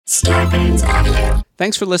Scarpins Avenue.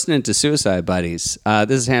 Thanks for listening to Suicide Buddies.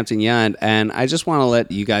 This is Hampton Yount, and I just want to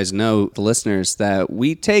let you guys know, the listeners, that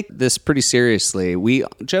we take this pretty seriously. We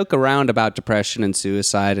joke around about depression and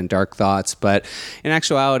suicide and dark thoughts, but in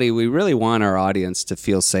actuality, we really want our audience to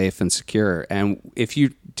feel safe and secure. And if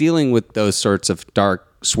you're dealing with those sorts of dark,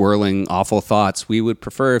 swirling, awful thoughts, we would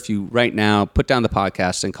prefer if you right now put down the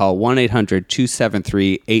podcast and call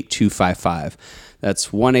 1-800-273-8255. That's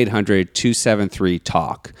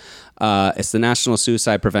 1-800-273-TALK. It's the National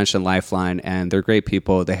Suicide Prevention Lifeline, and they're great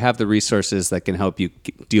people. They have the resources that can help you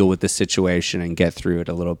deal with this situation and get through it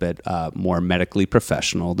a little bit more medically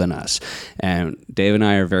professional than us. And Dave and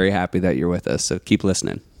I are very happy that you're with us, so keep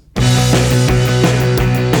listening.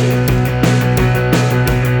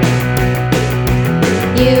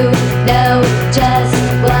 You know just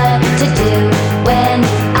what to do when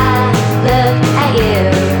I look at you,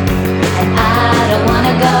 and I don't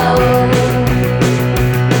wanna go.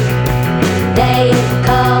 They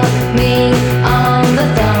call me on the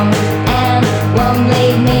phone and won't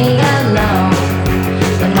leave me alone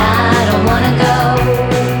when I don't wanna go.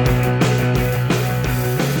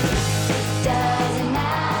 Doesn't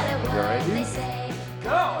matter what they say.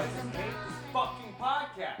 No, I just hate this fucking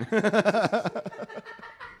podcast.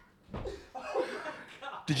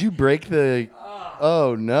 Did you break the...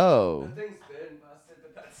 Oh, no. The thing's been busted,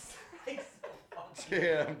 but that's so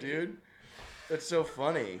Damn, dude. That's so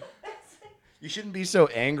funny. You shouldn't be so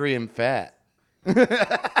angry and fat.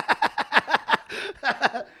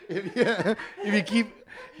 if you keep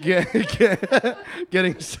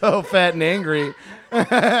getting so fat and angry...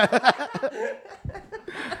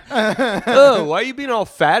 Oh, why are you being all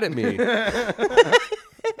fat at me?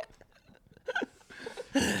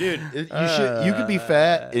 Dude, you could be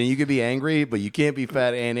fat and you could be angry, but you can't be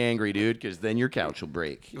fat and angry, dude, because then your couch will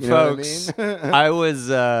break. You know Folks, what I mean? I was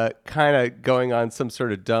kind of going on some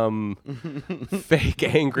sort of dumb, fake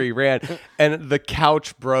angry rant, and the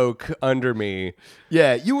couch broke under me,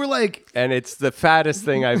 Yeah, you were like, and it's the fattest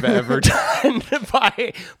thing I've ever done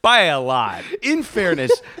by a lot. in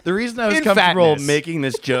fairness, the reason I was In comfortable fatness. making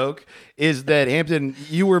this joke is that, Hampton,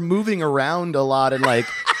 you were moving around a lot and like,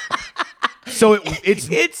 so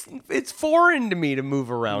It's foreign to me to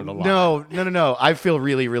move around a lot. No. I feel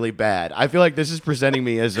really, really bad. I feel like this is presenting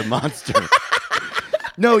me as a monster.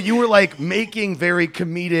 No, you were like making very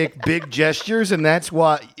comedic big gestures, and that's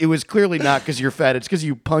why it was clearly not because you're fat. It's because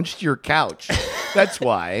you punched your couch. That's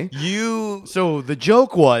why. So the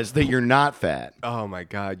joke was that you're not fat. Oh my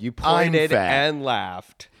God! You I'm pointed fat. and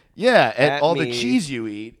laughed. Yeah, at all the me. cheese you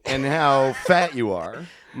eat and how fat you are.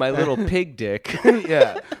 My little pig dick.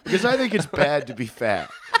 Yeah, because I think it's bad to be fat.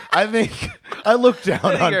 I look down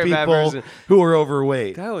on you're a bad people person. who are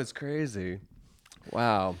overweight. That was crazy.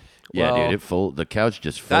 Wow. Yeah, Well, dude, the couch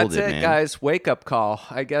just folded, that's it, man. guys. Wake up call.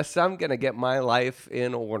 I guess I'm gonna get my life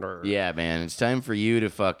in order. Yeah, man, it's time for you to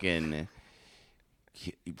fucking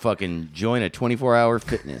join a 24-hour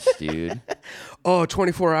fitness, dude. Oh,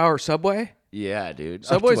 24-hour Subway. Yeah, dude.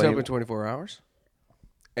 Subway's 20 open 24 hours.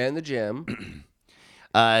 And the gym.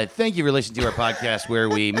 Thank you for listening to our podcast where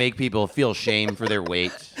we make people feel shame for their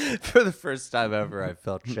weight. For the first time ever, I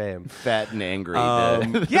felt shame. Fat and angry.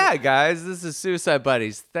 Yeah, guys, this is Suicide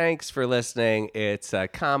Buddies. Thanks for listening. It's a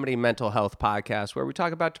comedy mental health podcast where we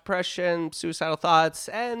talk about depression, suicidal thoughts,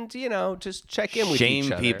 and, just check in with each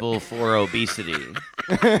Shame other. people for obesity.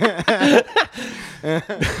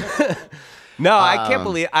 No, I can't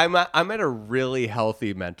believe I'm at a really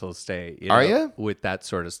healtty mental state. Are you? With that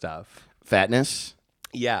sort of stuff? Fatness.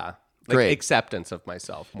 Yeah. Great. Acceptance of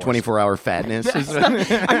myself. More 24-hour fatness.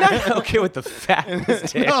 I'm not okay with the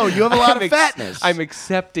fatness. Dave. No, you have a lot of fatness. I'm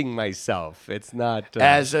accepting myself. It's not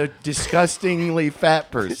As a disgustingly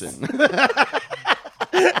fat person.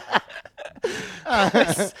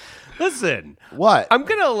 Listen, What? I'm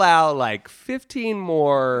gonna allow like 15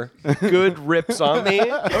 more good rips on me,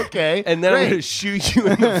 Okay. and then I'm great. gonna shoot you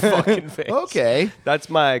in the fucking face. Okay. That's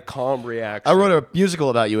my calm reaction. I wrote a musical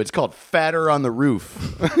about you. It's called Fatter on the Roof.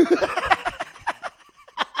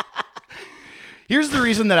 Here's the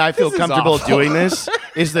reason that I feel This is comfortable awful. doing this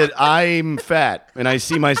is that I'm fat and I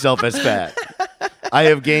see myself as fat. I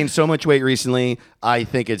have gained so much weight recently. I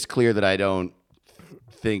think it's clear that I don't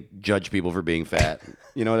judge people for being fat.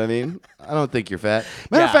 You know what I mean? I don't think you're fat.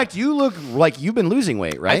 Matter of Yeah. fact, you look like you've been losing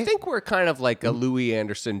weight, right? I think we're kind of like a Louis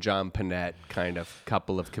Anderson, John Panette kind of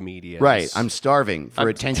couple of comedians. Right. I'm starving for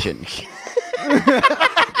attention.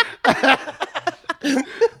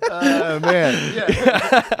 Man.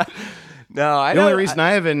 Yeah. No, I The don't. only reason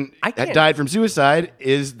I haven't I can't- died from suicide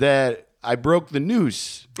is that I broke the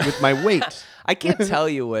noose with my weight. I can't tell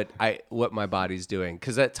you what my body's doing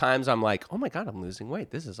because at times I'm like, oh my God, I'm losing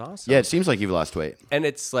weight. This is awesome. Yeah, it seems like you've lost weight. And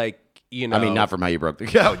it's like, you know. I mean, not from how you broke the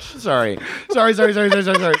couch. Sorry. Sorry. Sorry.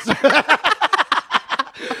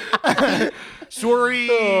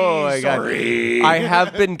 Oh my Sorry. God. I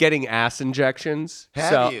have been getting ass injections.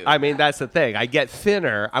 Have you? I mean, that's the thing. I get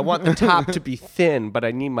thinner. I want the top to be thin, but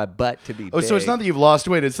I need my butt to be big. So it's not that you've lost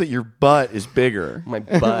weight, it's that your butt is bigger. My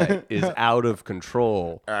butt is out of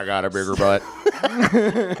control. I got a bigger butt.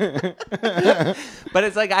 But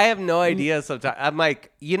it's like I have no idea sometimes. I'm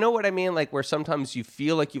like, you know what I mean? Like where sometimes you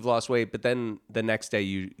feel like you've lost weight, but then the next day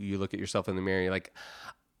you look at yourself in the mirror and you're like,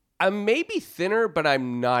 I'm maybe thinner, but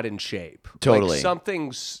I'm not in shape. Totally. Like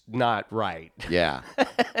something's not right. Yeah.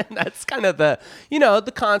 And that's kind of the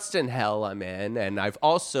constant hell I'm in. And I've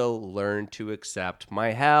also learned to accept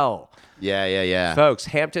my hell. Yeah. Folks,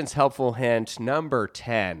 Hampton's helpful hint number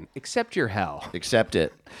 10. Accept your hell. Accept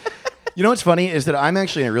it. You know what's funny is that I'm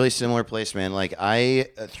actually in a really similar place, man. Like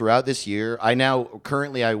throughout this year,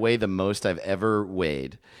 currently I weigh the most I've ever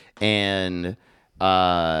weighed. And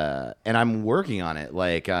I'm working on it.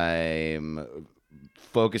 Like I'm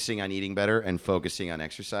focusing on eating better and focusing on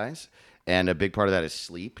exercise. And a big part of that is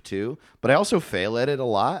sleep too. But I also fail at it a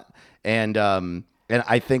lot. And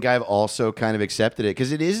I think I've also kind of accepted it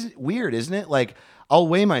because it is weird, isn't it? Like I'll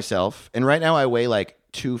weigh myself, and right now I weigh like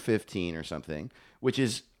 215 or something, which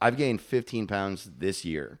is I've gained 15 pounds this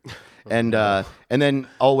year. And then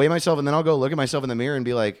I'll weigh myself, and then I'll go look at myself in the mirror and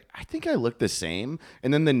be like, I think I look the same.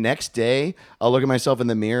 And then the next day, I'll look at myself in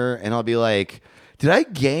the mirror, and I'll be like, did I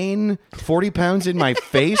gain 40 pounds in my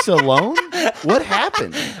face alone? What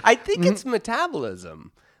happened? I think it's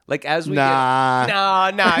metabolism. Like as we Nah.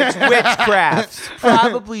 it's witchcraft.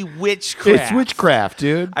 Probably witchcraft. It's witchcraft,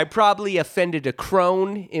 dude. I probably offended a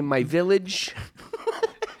crone in my village.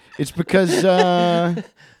 It's because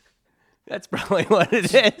That's probably what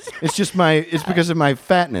it is. it's because of my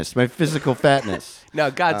fatness, my physical fatness.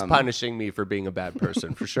 No, God's punishing me for being a bad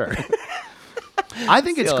person for sure. I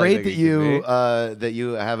think it's the only great thing that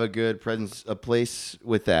you have a good presence, a place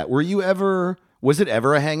with that. Was it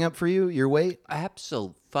ever a hang up for you, your weight?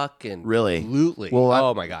 Absolutely. Well,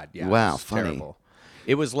 oh my God. Yeah. Wow, It was funny. terrible.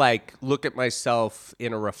 It was like look at myself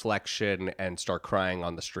in a reflection and start crying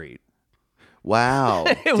on the street. Wow.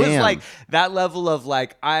 It was Damn. like that level of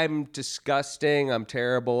like, I'm disgusting, I'm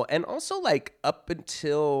terrible. And also like up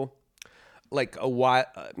until like a while,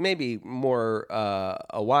 maybe more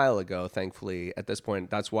a while ago, thankfully, at this point,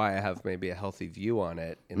 that's why I have maybe a healthy view on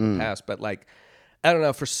it in the past. But like, I don't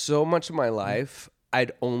know, for so much of my life,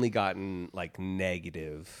 I'd only gotten like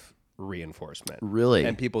negative reinforcement. Really?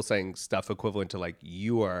 And people saying stuff equivalent to like,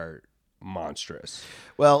 you are monstrous.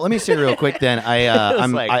 Well, let me say real quick then.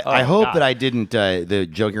 I hope God. that I didn't the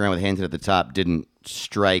joking around with Hampton at the top didn't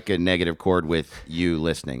strike a negative chord with you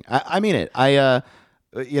listening. I mean it.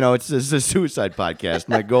 It's a suicide podcast.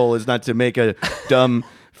 My goal is not to make a dumb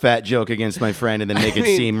fat joke against my friend and then make it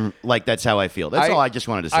seem like that's how I feel. That's all I just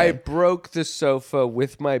wanted to say. I broke the sofa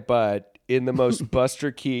with my butt in the most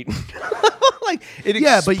Buster Keaton. Like it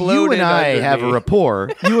yeah, but you and I under have me. a rapport.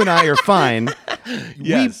 You and I are fine.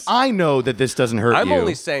 Yes. I know that this doesn't hurt I'm you.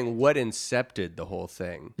 only saying what incepted the whole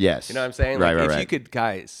thing. Yes. You know what I'm saying? Right, Like,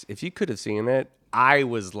 right. If you could have seen it, I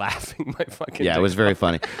was laughing my fucking Yeah, it dick was very off.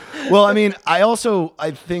 funny. Well, I mean,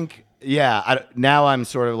 I think, now I'm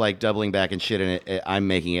sort of like doubling back and shit, and I'm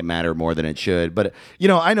making it matter more than it should. But,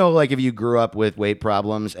 I know like if you grew up with weight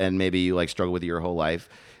problems and maybe you like struggle with it your whole life,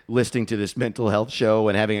 listening to this mental health show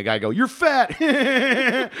and having a guy go, "You're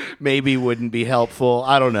fat," maybe wouldn't be helpful.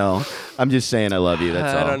 I don't know. I'm just saying I love you.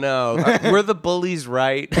 That's all. I don't know. Were the bullies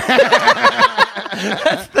right?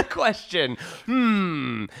 That's the question.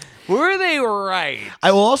 Were they right?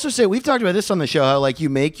 I will also say we've talked about this on the show how like you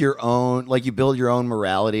make your own, like you build your own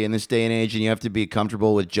morality in this day and age, and you have to be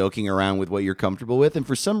comfortable with joking around with what you're comfortable with. And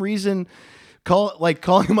for some reason,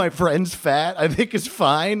 calling my friends fat, I think is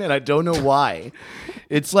fine, and I don't know why.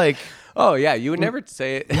 It's like, Oh yeah, you would never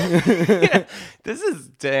say it.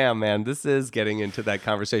 This is getting into that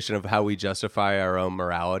conversation of how we justify our own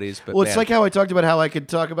moralities. But well, it's man, like how I talked about how I could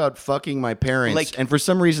talk about fucking my parents, Like- and for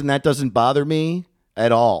some reason that doesn't bother me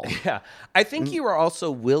at all. yeah, I think you are also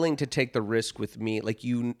willing to take the risk with me. Like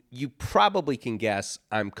you probably can guess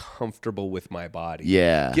I'm comfortable with my body.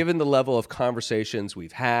 Yeah. Given the level of conversations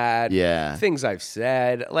we've had. Yeah. Things I've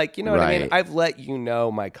said. Like, you know what I mean? Right. I've let you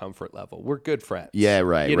know my comfort level. We're good friends. Yeah,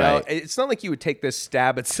 right, You know, right. it's not like you would take this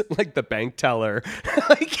stab at like the bank teller.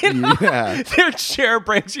 Like, you know, Yeah. their chair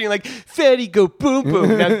breaks and you're like, fatty, go boom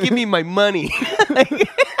boom. Now give me my money. Like,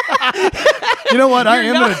 You know what? I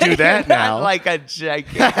am going to do that You're now. not like a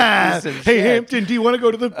gigantic piece of Hey, shit. Hampton, do you want to go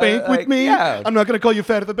to the bank with like, me? yeah. I'm not going to call you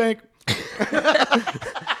fat at the bank.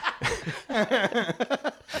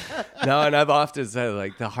 No, and I've often said,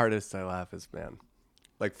 like, the hardest I laugh is, man,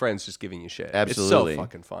 like friends just giving you shit. Absolutely. It's so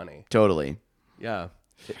fucking funny. Totally. Yeah.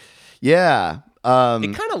 Yeah.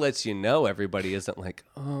 It kind of lets you know everybody isn't like,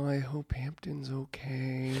 oh, I hope Hampton's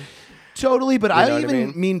okay. Totally, but know I what I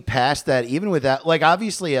even mean past that, even with that, like,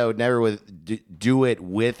 obviously I would never do it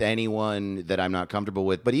with anyone that I'm not comfortable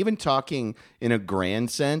with, but even talking in a grand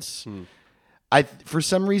sense, for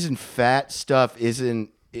some reason, fat stuff isn't,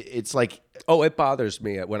 it's like, Oh, it bothers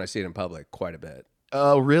me when I see it in public quite a bit.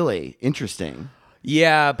 oh, really? Interesting.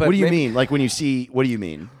 Yeah, but What do you maybe- mean? Like, when you see, what do you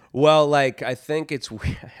mean? Well, like, I think it's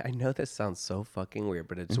weird. I know this sounds so fucking weird,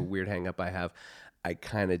 but it's a Mm-hmm. weird hang up I have. I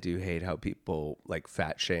kind of do hate how people like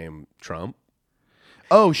fat shame Trump.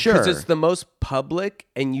 Oh, sure. Because it's the most public,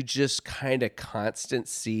 and you just kind of constant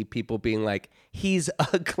see people being like, he's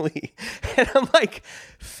ugly. And I'm like,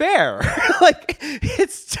 fair. Like,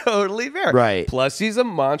 it's totally fair. Right. Plus, he's a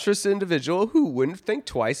monstrous individual who wouldn't think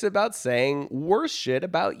twice about saying worse shit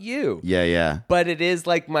about you. Yeah, yeah. But it is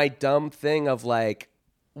like my dumb thing of like,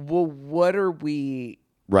 well, what are we,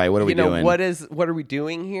 Right, what are we doing? what are we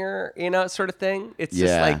doing here? Sort of thing. It's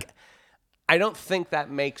just Yeah. like, I don't think that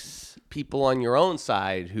makes people on your own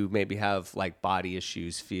side who maybe have like body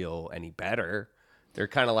issues feel any better. They're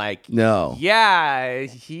kind of like, No. yeah,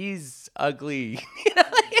 he's ugly.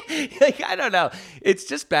 Like, I don't know. It's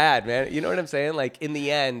just bad, man. You know what I'm saying? Like, in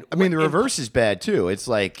the end, I mean, the reverse is bad too. It's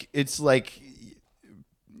like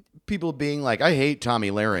people being like, I hate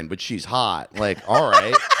Tommy Lahren, but she's hot. Like, all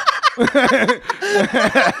right.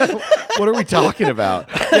 What are we talking about?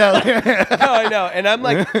 Yeah, No, I know. And I'm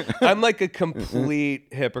like a complete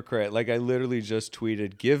hypocrite. Like, I literally just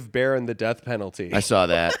tweeted, give Barron the death penalty. I saw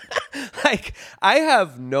that. Like, I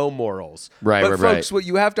have no morals. Right, but right, folks, right. what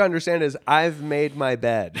you have to understand is I've made my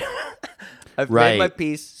bed. I've Right. made my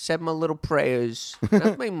peace, said my little prayers.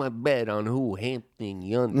 I've made my bed on who Hampton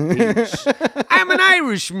Young is. I'm an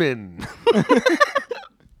Irishman.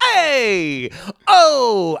 Hey!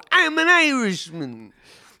 Oh, I'm an Irishman.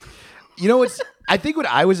 You know what's? I think what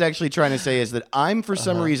I was actually trying to say is that I'm for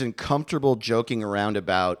some reason comfortable joking around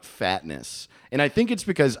about fatness, and I think it's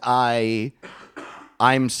because I'm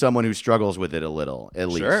someone who struggles with it a little,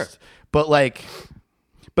 at Sure. least. But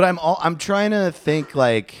I'm trying to think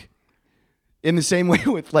like in the same way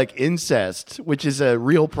with like incest, which is a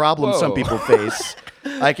real problem some Whoa. people face.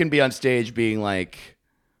 I can be on stage being like,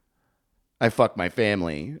 I fuck my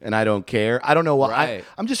family and I don't care. I don't know why. Right.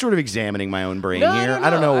 I'm just sort of examining my own brain No, here. no, I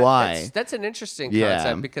don't no. know why. That's an interesting Yeah.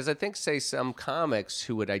 concept because I think, say, some comics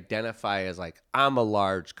who would identify as like, I'm a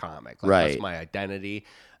large comic. Like, Right. That's my identity.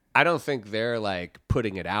 I don't think they're like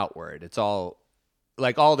putting it outward. It's all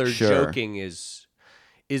like all they're Sure. joking is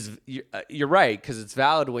you're right because it's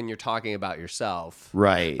valid when you're talking about yourself.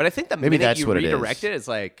 Right. But I think the Maybe minute that's you what it is. redirect it, it's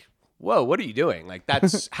like, whoa, what are you doing? Like,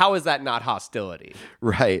 that's how is that not hostility?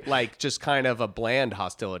 Right. Like, just kind of a bland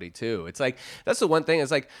hostility too. It's like, that's the one thing. It's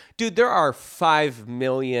like, dude, there are 5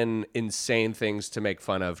 million insane things to make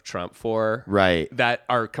fun of Trump for. Right. That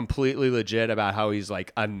are completely legit about how he's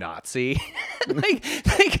like a Nazi. like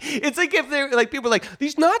it's like if they're like, people are like,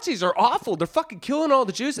 these Nazis are awful. They're fucking killing all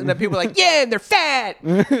the Jews. And then people are like, yeah, and they're fat.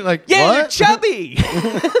 Like, Yeah, what? they're chubby.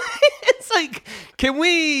 It's like, can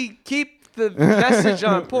we keep the message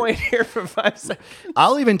on point here for 5 seconds?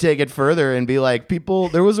 I'll even take it further and be like,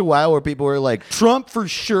 there was a while where people were like, Trump for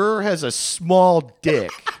sure has a small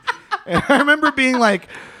dick. And I remember being like,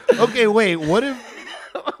 okay, wait,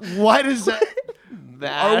 why does that?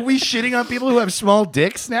 Are we shitting on people who have small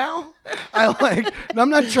dicks now? I'm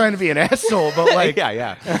not trying to be an asshole, but like,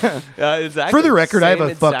 yeah. Exactly. for the record, I have Same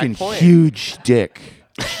a exact fucking point. huge dick.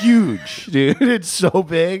 Huge, dude. It's so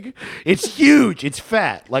big. It's huge. It's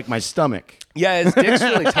fat, like my stomach. Yeah, his dick's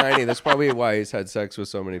really tiny. That's probably why he's had sex with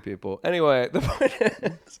so many people. Anyway, the point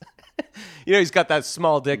is, he's got that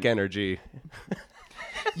small dick energy.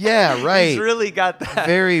 Yeah, right. He's really got that.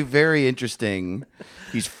 Very, very interesting.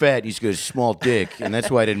 He's fat. He's got a small dick, and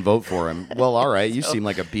that's why I didn't vote for him. Well, all right. You seem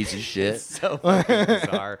like a piece of shit. So fucking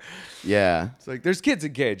bizarre. Yeah. It's like, there's kids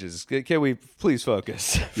in cages. Can we please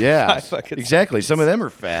focus? Yeah. 5 fucking Exactly. Some of them are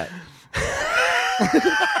fat.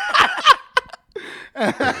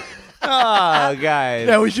 Oh, guys.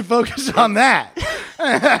 Yeah, we should focus on that.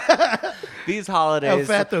 These holidays,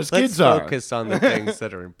 How fat those let's kids are. focus on the things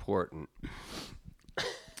that are important.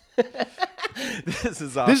 This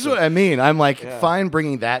is awesome. This is what I mean. I'm like, fine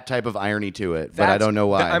bringing that type of irony to it, but I don't know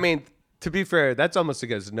why. I mean, to be fair, that's almost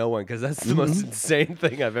against no one because that's the most insane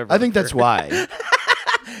thing I've ever I think heard. that's why.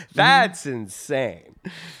 That's insane.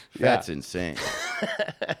 That's insane.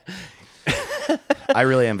 I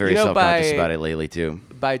really am very self-conscious about it lately, too.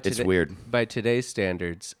 It's weird. By today's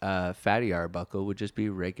standards, Fatty Arbuckle would just be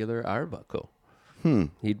regular Arbuckle.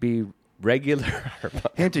 He'd be regular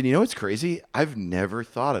Arbuckle. Hampton, you know what's crazy? I've never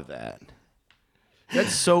thought of that.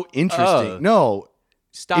 That's so interesting. Oh. No.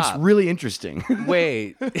 Stop. It's really interesting.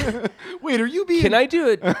 Wait. Wait, are you being... Can I do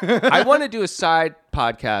it? I want to do a side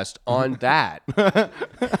podcast on that.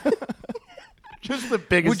 Just the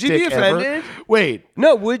biggest Would you be dick ever? offended? Wait.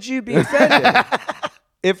 No, would you be offended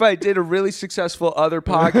if I did a really successful other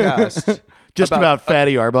podcast? Just about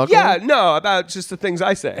Fatty Arbuckle? Yeah, no, about just the things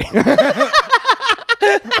I say.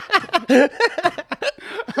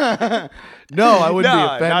 No, I wouldn't be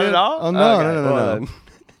offended. Not at all? Oh, no, Okay, no. well then.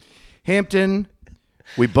 Hampton,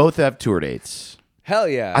 we both have tour dates. Hell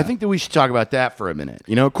yeah. I think that we should talk about that for a minute.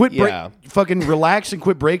 You know, fucking relax and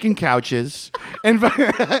quit breaking couches and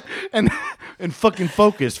and fucking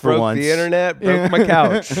focus for broke once. the internet, broke my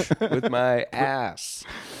couch with my ass.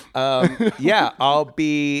 Yeah, I'll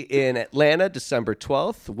be in Atlanta December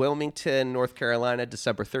 12th, Wilmington, North Carolina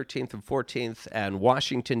December 13th and 14th, and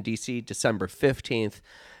Washington, D.C. December 15th.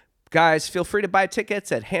 Guys, feel free to buy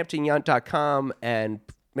tickets at HamptonYunt.com. And,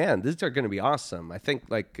 man, these are going to be awesome. I think,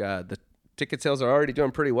 the ticket sales are already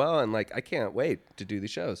doing pretty well, and, I can't wait to do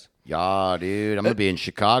these shows. Yeah, dude. I'm going to be in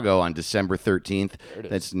Chicago on December 13th.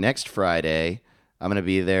 That's next Friday. I'm going to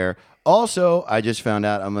be there. Also, I just found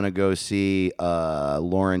out I'm going to go see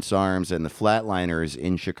Lawrence Arms and the Flatliners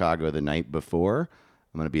in Chicago the night before.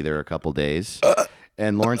 I'm going to be there a couple days.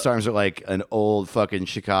 And Lawrence Arms are like an old fucking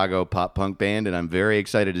Chicago pop punk band, and I'm very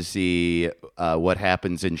excited to see what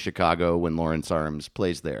happens in Chicago when Lawrence Arms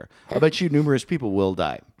plays there. I bet you numerous people will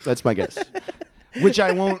die. That's my guess. Which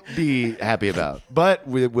I won't be happy about, but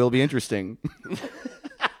it will be interesting.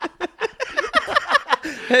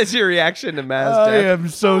 That's your reaction to Mass I Death? am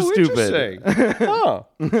so stupid. Oh.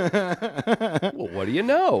 Well, what do you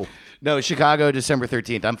know? No, Chicago, December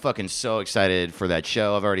 13th. I'm fucking so excited for that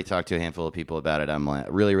show. I've already talked to a handful of people about it. I'm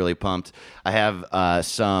really, really pumped. I have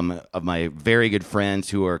some of my very good friends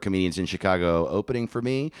who are comedians in Chicago opening for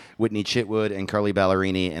me, Whitney Chitwood and Carly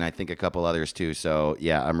Ballerini, and I think a couple others too. So,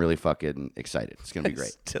 yeah, I'm really fucking excited. It's going to be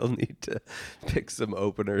great. Still need to pick some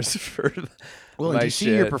openers for Well, my in DC,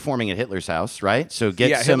 shit. you're performing at Hitler's house, right? So get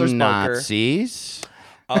Yeah, some Hitler's bunker. Nazis.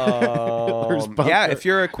 Yeah, if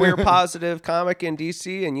you're a queer positive comic in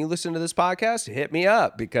DC and you listen to this podcast, hit me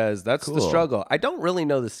up because that's the Cool. struggle. I don't really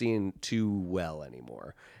know the scene too well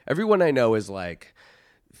anymore. Everyone I know is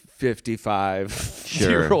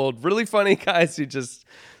 55-year-old, really funny guys who just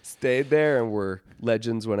stayed there and were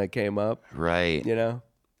legends when I came up, Right. you know?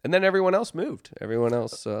 And then everyone else moved. Everyone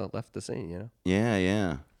else left the scene, you know? Yeah,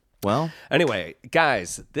 yeah. Well, Anyway,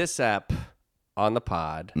 guys, this ep on the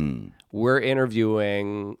pod, we're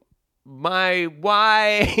interviewing my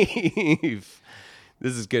wife.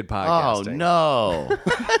 This is good oh, podcasting. no.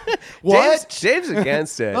 What? Dave's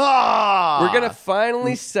against it. Ah! We're going to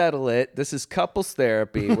finally settle it. This is couples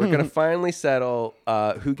therapy. We're going to finally settle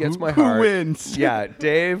who gets my Who heart. wins? Yeah,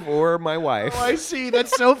 Dave or my wife. Oh, I see.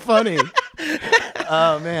 That's so funny.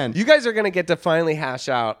 Oh, man. You guys are going to get to finally hash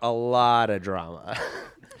out a lot of drama.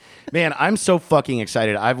 Man, I'm so fucking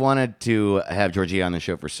excited. I've wanted to have Georgia on the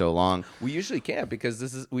show for so long. We usually can't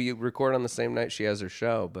because we record on the same night she has her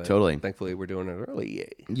show. But Totally. thankfully, we're doing it early.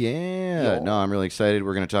 Yeah. No, I'm really excited.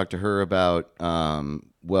 We're going to talk to her about,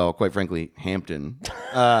 well, quite frankly, Hampton.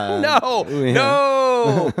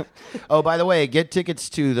 No. Oh, by the way, get tickets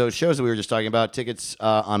to those shows that we were just talking about. Tickets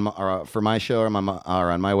for my show are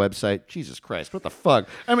on my website. Jesus Christ, what the fuck?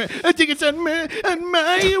 I mean, tickets on my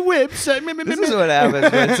website. This is what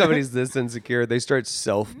happens when somebody's this insecure. They start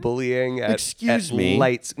self-bullying at Excuse me?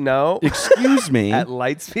 Lights. No. Excuse me. At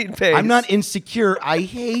Lightspeed pace. I'm not insecure. I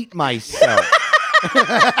hate myself.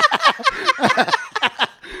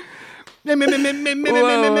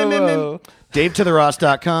 Whoa.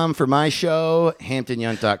 DaveToTheRoss.com for my show,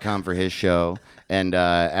 HamptonYunt.com for his show. And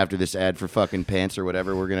after this ad for fucking pants or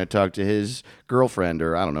whatever, we're going to talk to his girlfriend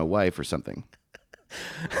or, I don't know, wife or something.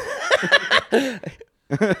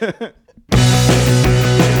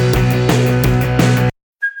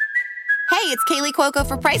 Hey, it's Kaylee Cuoco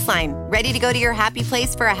for Priceline. Ready to go to your happy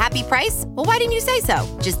place for a happy price? Well, why didn't you say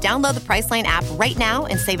so? Just download the Priceline app right now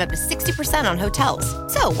and save up to 60% on hotels.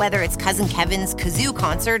 So whether it's Cousin Kevin's Kazoo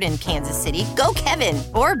Concert in Kansas City, go Kevin,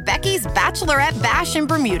 or Becky's Bachelorette Bash in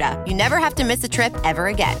Bermuda, you never have to miss a trip ever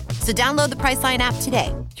again. So download the Priceline app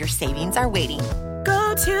today. Your savings are waiting.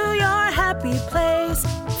 Go to your happy place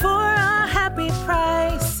for a happy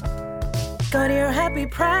price. Go to your happy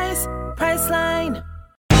price, Priceline.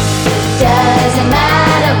 Doesn't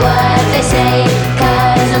matter what they say,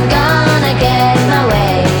 'cause I'm gonna get my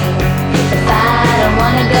way if I don't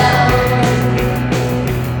wanna go.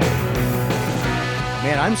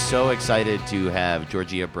 Man, I'm so excited to have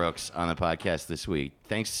Georgia Brooks on the podcast this week.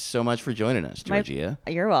 Thanks so much for joining us, Georgia.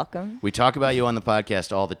 You're welcome. We talk about you on the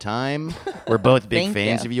podcast all the time. We're both big Thank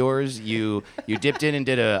fans you. of yours. You dipped in and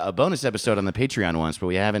did a bonus episode on the Patreon once, but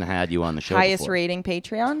we haven't had you on the show Highest before. rating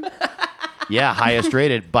Patreon. Yeah, highest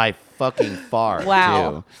rated by fucking far.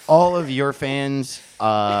 Wow. Too. All of your fans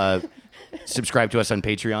subscribe to us on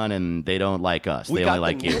Patreon, and they don't like us. They only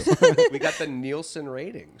like you. We got the Nielsen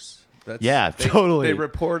ratings. Yeah, totally. They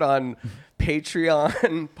report on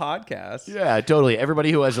Patreon podcasts. Yeah, totally.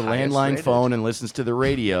 Everybody who has a Highest landline rated. phone and listens to the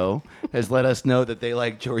radio has let us know that they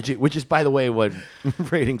like Georgia, which is, by the way, what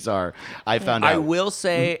ratings are. I found out. I will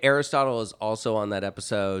say Aristotle is also on that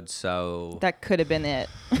episode, so That could have been it.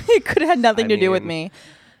 It could have had nothing to do with mean- me.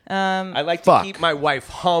 I like Fuck. to keep my wife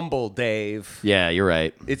humble, Dave. Yeah, you're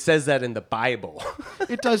right. It says that in the Bible.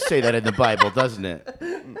 It does say that in the Bible, doesn't it?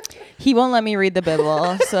 He won't let me read the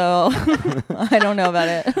Bible, so I don't know about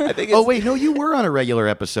it. I think Oh, wait, no, you were on a regular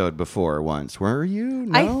episode before once, were you?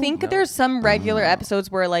 No? I think there's some regular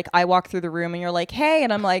episodes where like I walk through the room and you're like, "Hey,"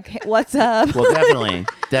 and I'm like, hey, "What's up?" Well, definitely.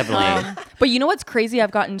 But you know what's crazy?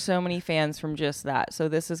 I've gotten so many fans from just that. So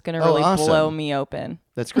this is gonna Oh, really awesome. blow me open.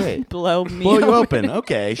 That's great. Blow me Blow you open.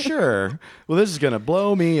 Okay, sure. Well, this is going to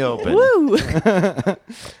blow me open. Woo!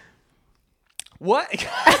 What?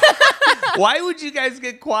 Why would you guys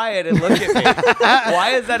get quiet and look at me?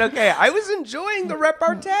 Why is that okay? I was enjoying the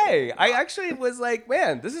repartee. I actually was like,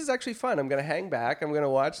 man, this is actually fun. I'm going to hang back. I'm going to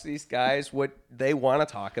watch these guys, what they want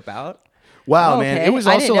to talk about. Wow, Oh, man. okay. It was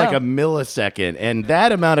I also didn't like know. a millisecond, and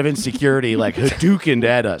that amount of insecurity like Hadoukened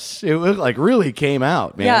at us. It was like really came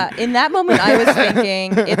out, man. Yeah, in that moment, I was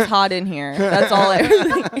thinking it's hot in here. That's all I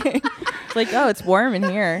was thinking. It's like, oh, it's warm in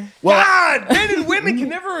here. God, men and women can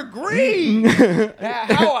never agree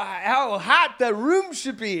how hot the room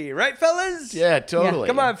should be. Right, fellas? Yeah, totally.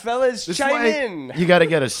 Come on, fellas, This is chime why in. You got to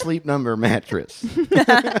get a Sleep Number mattress.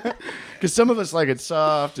 Because some of us like it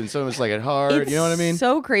soft and some of us like it hard. It's You know what I mean?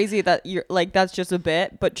 so crazy that you're like, that's just a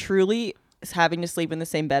bit, but truly having to sleep in the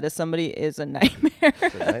same bed as somebody is a nightmare.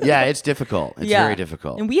 Yeah, it's difficult. It's Yeah. very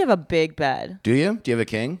difficult. And we have a big bed. Do you? Do you have a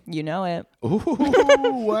king? You know it. Ooh,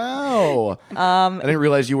 wow. I didn't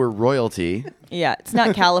realize you were royalty. Yeah, it's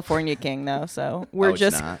not California king though, so we're Oh, it's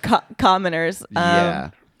just not? commoners.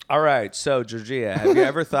 Yeah. All right, so Georgia, have you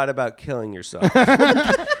ever thought about killing yourself?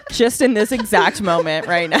 Just in this exact moment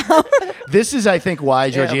right now. This is, I think, why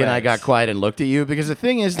Georgie and I Max. got quiet and looked at you. Because the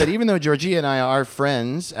thing is that even though Georgie and I are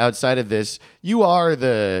friends outside of this, you are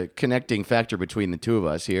the connecting factor between the two of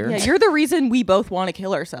us here. Yeah, you're the reason we both want to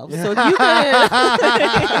kill ourselves. So if you could,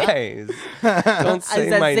 Guys, don't say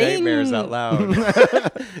As a my zing. nightmares out loud.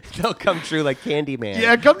 They'll come true like Candyman.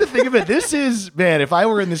 Yeah, come to think of it, this is, man, if I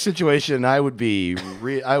were in this situation, I would be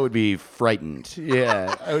frightened.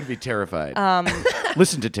 Yeah, I would be terrified.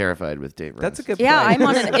 Listen to Terrified with Dave Rose. That's a good yeah, point. I'm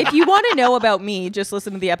on it. If you want to know about me, just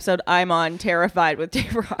listen to the episode I'm on Terrified with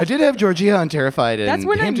Dave Ross. I did have Georgia on Terrified. And That's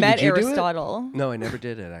when I Hampton, met did you do it? Aristotle. No, I never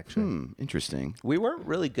did it, actually. Interesting. We weren't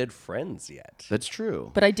really good friends yet. That's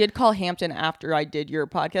true. But I did call Hampton after I did your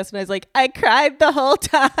podcast, and I was like, I cried the whole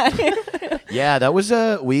time. Yeah, that was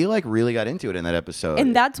we like really got into it in that episode.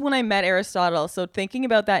 And that's when I met Aristotle. So thinking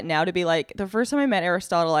about that now, to be like, the first time I met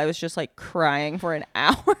Aristotle, I was just like crying for an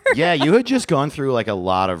hour. Yeah, you had just gone through like a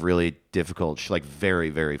lot of really difficult, like very,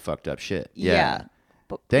 very fucked up shit. Yeah.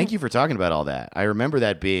 But Thank you for talking about all that. I remember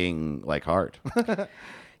that being like hard.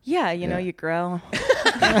 yeah, you know, you grow.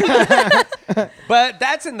 But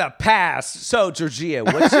that's in the past. So, Georgia,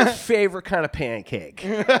 what's your favorite kind of pancake?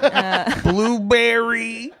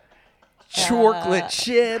 Blueberry, chocolate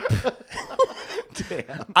chip.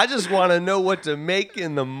 I just want to know what to make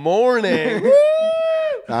in the morning.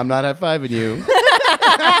 I'm not high-fiving you.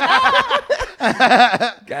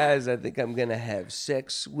 Guys, I think I'm going to have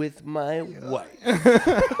sex with my wife.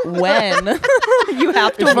 When? You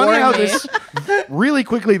have to It's funny warn how me. this really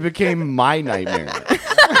quickly became my nightmare.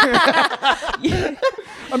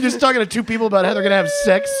 I'm just talking to two people about how they're going to have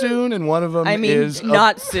sex soon, and one of them I mean, is...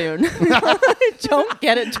 not soon. Don't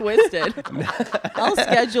get it twisted. I'll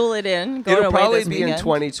schedule it in. Going It'll away probably this be weekend. in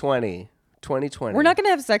 2020. 2020. We're not going to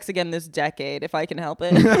have sex again this decade if I can help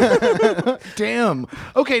it. Damn.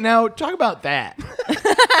 Okay, now talk about that.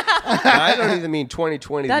 I don't even mean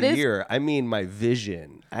 2020 That the is- year. I mean my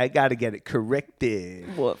vision. I got to get it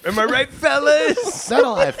corrected. Woof. Am I right, fellas?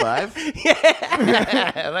 That'll high five. Look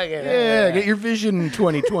at Yeah, get your vision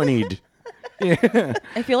 2020'd.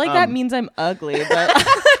 I feel like that means I'm ugly, but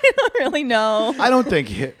I don't really know. I don't think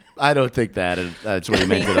it. I don't think that's what he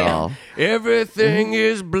meant at all. Everything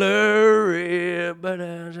is blurry, but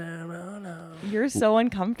You're so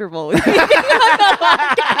uncomfortable.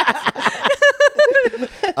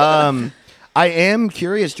 I am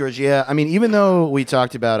curious, Georgia. I mean, even though we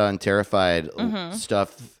talked about on Terrified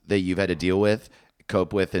stuff that you've had to deal with,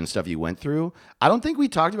 cope with, and stuff you went through, I don't think we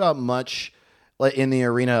talked about much like in the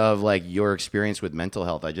arena of like your experience with mental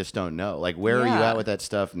health. I just don't know. Like, where are you at with that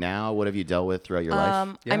stuff now? What have you dealt with throughout your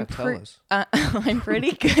life? Yeah, tell us. I'm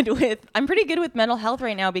pretty good with mental health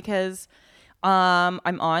right now because I'm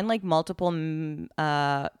on like multiple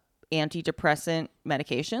antidepressant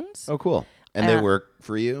medications. Oh, cool. And they work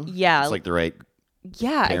for you? Yeah. It's like the right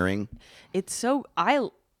pairing? Yes,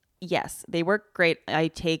 they work great. I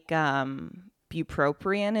take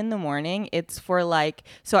bupropion in the morning. It's for like,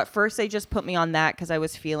 so at first they just put me on that because I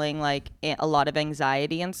was feeling like a lot of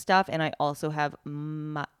anxiety and stuff. And I also have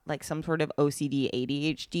like some sort of OCD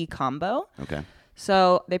ADHD combo. Okay.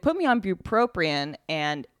 So they put me on bupropion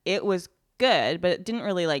and it was good, but it didn't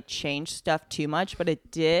really like change stuff too much, but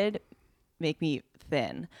it did make me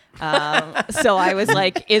thin. So I was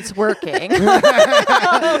like, it's working. So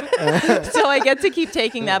I get to keep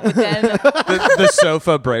taking that, but then The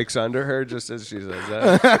sofa breaks under her just as she says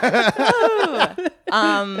that.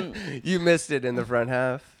 You missed it in the front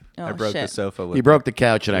half. I broke the shit. sofa with He broke the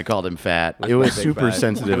couch and I called him fat. It was big super bag.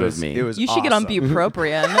 sensitive It was- of me. It was you should get on awesome.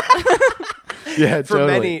 bupropion. yeah, for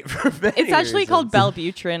totally. many It's actually reasons. called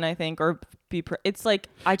Belbutrin, I think, or it's like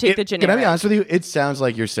I take the generic. Can I be honest with you? It sounds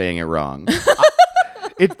like you're saying it wrong.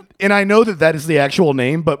 And I know that is the actual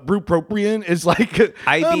name, but bupropion is like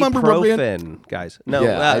I'm on bupropion. Ibuprofen, guys. No,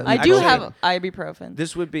 Yeah, I do actually, have ibuprofen.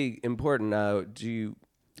 This would be important. Do you?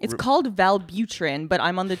 It's called Valbutrin, but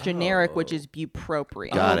I'm on the generic, which is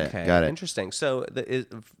bupropion. Got it. Okay, Got it. Interesting. So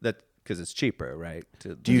that because it's cheaper, right?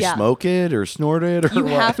 Do you Yeah. smoke it or snort it or You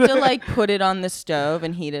what? have to like put it on the stove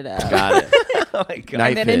and heat it up. Got it. Oh my god! Knife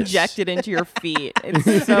And then hits. inject it into your feet.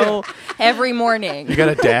 It's so every morning. You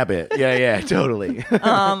gotta dab it. Yeah, totally.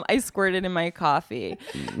 I squirt it in my coffee.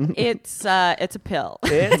 It's a pill.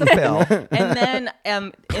 It's a pill. and then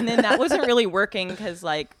that wasn't really working because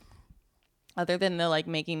like other than the like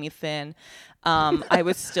making me thin, I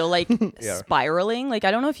was still like spiraling. Like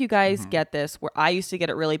I don't know if you guys get this, where I used to get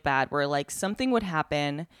it really bad, where like something would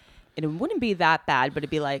happen and it wouldn't be that bad, but it'd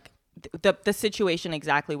be like the situation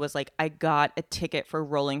exactly was like I got a ticket for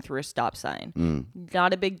rolling through a stop sign.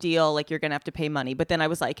 Not a big deal, like you're gonna have to pay money. But then I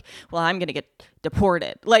was like, well, I'm gonna get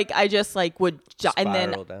deported. Like I just like would and then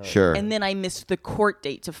Spiral down. Sure. and then I missed the court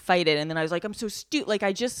date to fight it, and then I was like, I'm so stupid. Like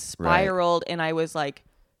I just spiraled and I was like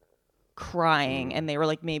crying, and they were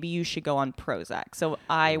like, maybe you should go on Prozac. So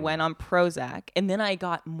I went on Prozac, and then I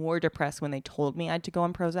got more depressed when they told me I had to go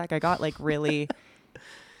on Prozac. I got like really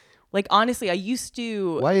like honestly, I used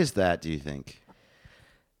to Why is that, do you think?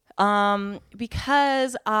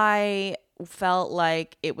 because I felt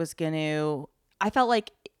like it was gonna I felt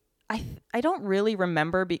like I don't really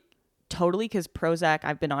remember totally because Prozac,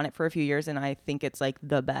 I've been on it for a few years and I think it's like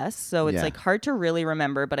the best. So it's Yeah. like hard to really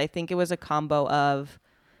remember, but I think it was a combo of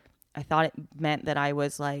I thought it meant that I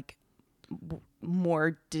was like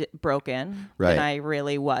more broken Right. than I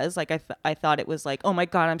really was. Like I thought it was like, oh my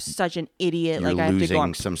God, I'm such an idiot. You're like I have to go on.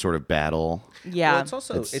 losing some sort of battle. Yeah. Well, it's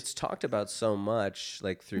also it's talked about so much,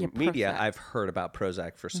 like through media. Prozac. I've heard about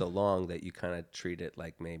Prozac for so long that you kind of treat it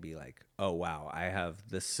like maybe like, oh wow, I have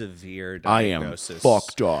the severe I am diagnosis.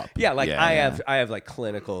 fucked up. Yeah, like Yeah, I yeah. have like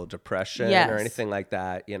clinical depression Yes. or anything like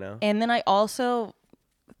that. You know. And then I also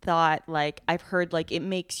thought like I've heard like it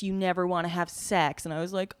makes you never want to have sex, and I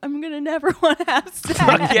was like, I'm gonna never want to have sex.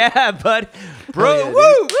 Yeah, but bro,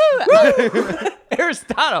 woo,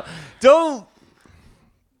 Aristotle, don't.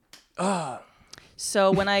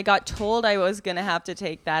 So when I got told I was gonna have to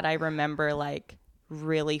take that, I remember like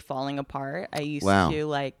really falling apart. I used Wow.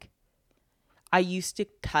 to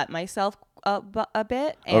cut myself a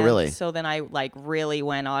bit. Oh, And really? So then I like really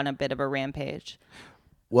went on a bit of a rampage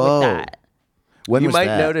Whoa. with that. When You was might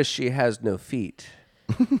that? notice she has no feet.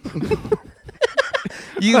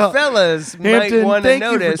 You fellas might Hampton, want to thank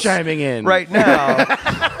you for notice chiming in. right now.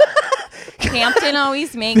 Hampton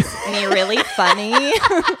always makes me really funny.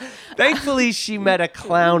 Thankfully, she met a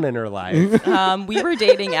clown in her life. We were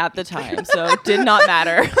dating at the time, so it did not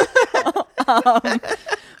matter.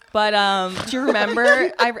 But do you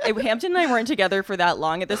remember? Hampton and I weren't together for that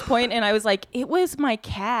long at this point, and I was like, "It was my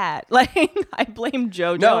cat." Like I blamed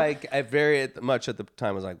JoJo. No, I very much at the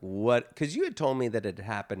time was like, what? Because you had told me that it had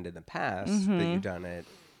happened in the past, that you'd done it.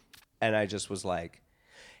 And I just was like,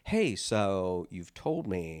 hey, so you've told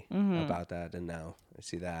me about that, and now I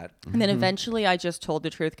see that. And then eventually, I just told the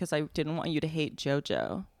truth because I didn't want you to hate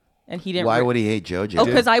JoJo. And he didn't. Why would he hate JoJo? Oh,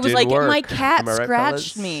 because I was Didn't like, my work. cat Am I right,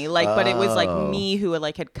 scratched fellas? me, like, but it was like me who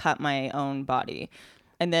had cut my own body,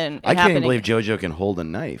 and then it I can't happened even believe again. JoJo can hold a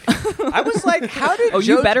knife. I was like, how did Oh,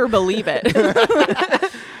 you better believe it.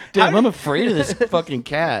 Damn, I'm afraid of this fucking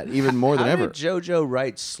cat even more than How ever. did JoJo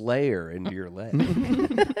write Slayer into your leg?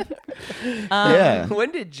 Yeah.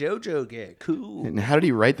 When did JoJo get cool? And how did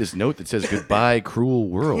he write this note that says "Goodbye, cruel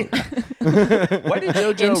world"? Why did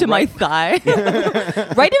JoJo Into my thigh.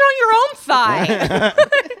 Write it on your own thigh.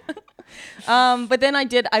 But then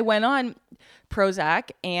I went on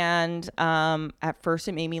Prozac, and at first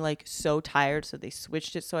it made me like so tired, so they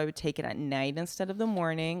switched it so I would take it at night instead of the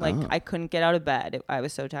morning. Like I couldn't get out of bed. I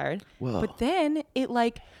was so tired. Whoa. But then it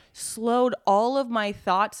like slowed all of my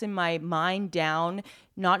thoughts in my mind down,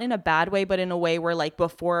 not in a bad way, but in a way where like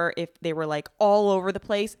before, if they were like all over the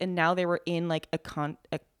place, and now they were in like a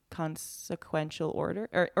consequential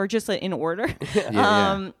order, or just like, in order.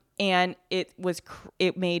 Yeah. And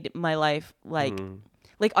it made my life like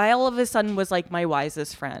I all of a sudden was like my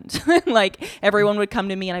wisest friend. Like everyone would come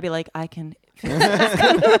to me and I'd be like, I can.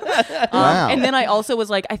 Wow. And then I also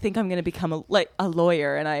was like, I think I'm going to become a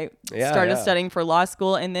lawyer. And I started studying for law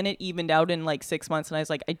school. And then it evened out in like 6 months. And I was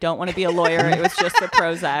like, I don't want to be a lawyer. It was just the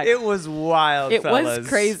Prozac. It was wild. It fellas. was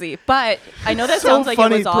crazy. But I know that So sounds like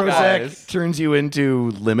funny, it was awful. Prozac turns you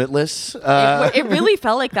into limitless. It really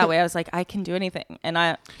felt like that way. I was like, I can do anything. And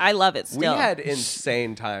I love it We still. had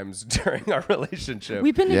insane times during our relationship.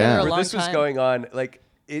 We've been together Yeah. a where long this time. was going on. Like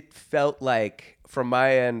it felt like from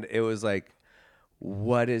my end, it was like,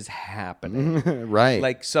 what is happening? Right.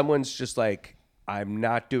 Like someone's just like, I'm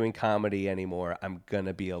not doing comedy anymore. I'm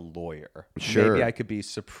gonna be a lawyer. Sure. Maybe I could be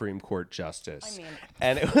Supreme Court justice.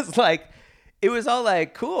 And it was like, it was all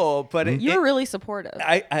like cool, but it, You were really supportive.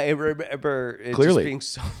 I remember it Clearly. just being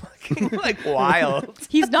so fucking like wild.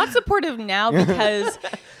 He's not supportive now because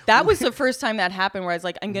that was the first time that happened where I was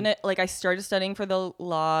like, I started studying for the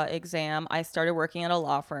law exam. I started working at a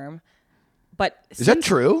law firm. But Is that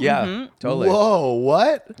true? Yeah, totally. Whoa,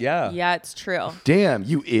 what? Yeah. Yeah, it's true. Damn,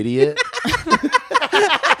 you idiot.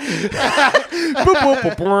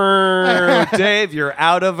 Dave, you're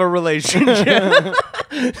out of a relationship.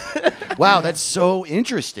 Wow, that's so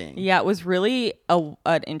interesting. Yeah, it was really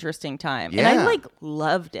an interesting time. And Yeah. I like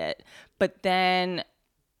loved it. But then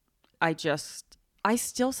I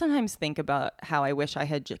still sometimes think about how I wish I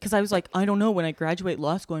had, because I was like, I don't know, when I graduate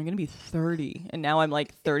law school, I'm going to be 30. And now I'm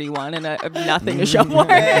like 31 and I have nothing to show for it.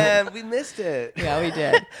 Man, we missed it. Yeah, we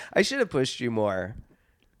did. I should have pushed you more.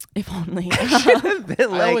 If only. Been I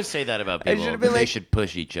like, always say that about people. should've been They like- should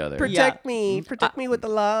push each other. protect me with the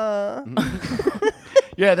law.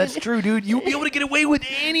 Yeah, that's true, dude. You'll be able to get away with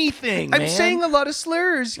anything, I'm man. saying a lot of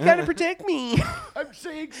slurs. You gotta protect me. I'm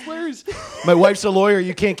saying slurs. My wife's a lawyer.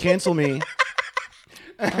 You can't cancel me.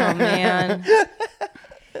 Oh, man.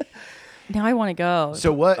 Now I want to go.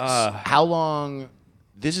 So what? How long?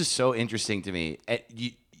 This is so interesting to me.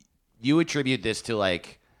 You attribute this to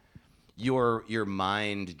like your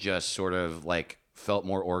mind just sort of like felt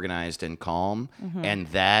more organized and calm, and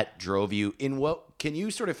that drove you in what? Can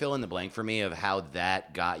you sort of fill in the blank for me of how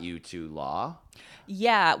that got you to law?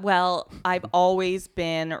 Yeah, well, I've always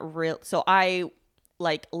been real. So I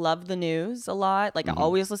like love the news a lot. Like I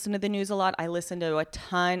always listen to the news a lot. I listen to a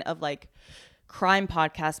ton of like crime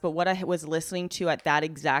podcasts, but what I was listening to at that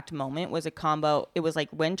exact moment was a combo. It was like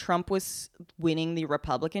when Trump was winning the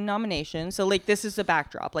Republican nomination. So like this is the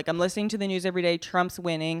backdrop. Like I'm listening to the news every day. Trump's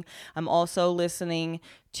winning. I'm also listening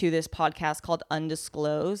to this podcast called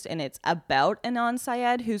Undisclosed, and it's about Anan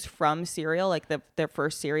Syed, who's from Serial, like their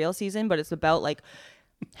first Serial season, but it's about like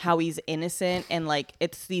how he's innocent, and like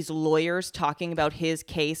it's these lawyers talking about his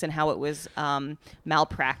case and how it was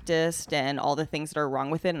malpracticed and all the things that are wrong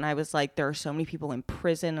with it. And I was like, there are so many people in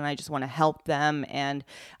prison and I just want to help them. And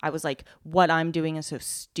I was like, what I'm doing is so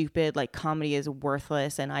stupid. Like comedy is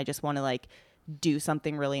worthless, and I just want to like do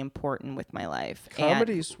something really important with my life.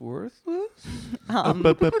 Comedy's worthless.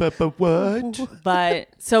 What? But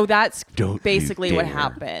so that's Don't basically you what dare.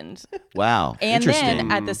 happened. Wow. And Interesting.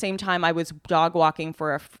 then at the same time, I was dog walking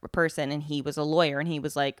for a person, and he was a lawyer, and he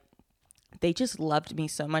was like, they just loved me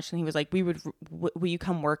so much. And he was like, will you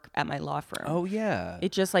come work at my law firm? Oh yeah.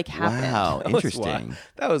 It just like happened. Wow. That was Interesting. wild.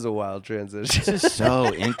 That was a wild transition. This is so.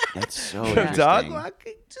 That's so interesting. Dog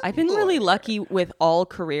walking. to I've been really lucky with all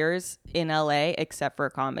careers in LA except for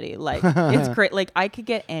comedy. Like it's great. Like I could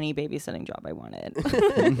get any babysitting job I wanted.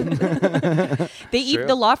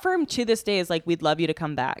 The law firm to this day is like, we'd love you to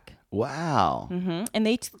come back. Wow. And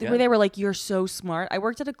they were like, you're so smart. I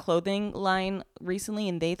worked at a clothing line recently,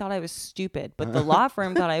 and they thought I was stupid, but the law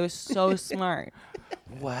firm thought I was so smart.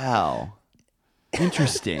 Wow.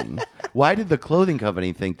 Interesting. Why did the clothing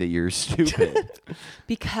company think that you're stupid?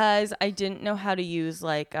 Because I didn't know how to use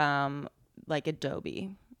like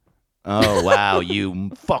Adobe. Oh, wow, you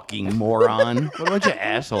fucking moron. What a bunch of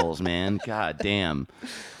assholes, man. God damn.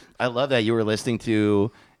 I love that you were listening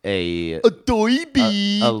to a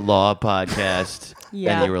law podcast.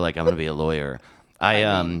 Yeah. And you were like, I'm going to be a lawyer.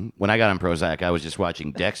 When I got on Prozac, I was just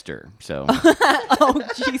watching Dexter. So Oh,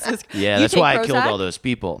 Jesus. yeah, You that's take why I killed Prozac? all those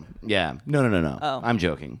people. Yeah. No. Oh. I'm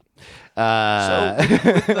joking.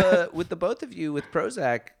 So with the both of you with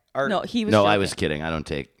Prozac, No, he was No, joking. I was kidding. I don't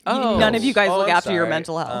take. None of you guys look I'm after your sorry.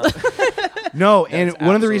 mental health. No, and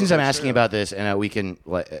one of the reasons I'm absolutely asking true. about this, and we can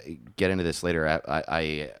get into this later.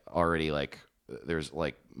 I already there's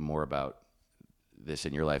more about this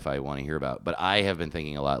in your life I want to hear about, but I have been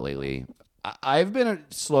thinking a lot lately. I've been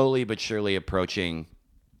slowly but surely approaching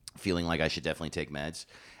feeling like I should definitely take meds,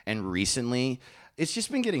 and recently it's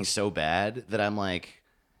just been getting so bad that I'm like,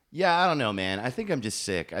 yeah, I don't know, man. I think I'm just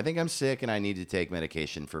sick. I think I'm sick, and I need to take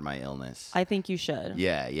medication for my illness. I think you should.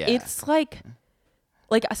 Yeah. It's like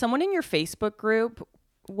someone in your Facebook group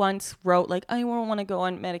once wrote like, I don't want to go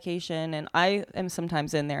on medication, and I am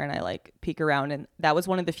sometimes in there and I peek around, and that was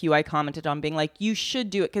one of the few I commented on, being like, you should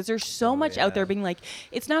do it, because there's so much out there being like,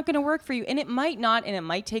 it's not going to work for you, and it might not, and it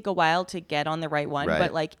might take a while to get on the right one,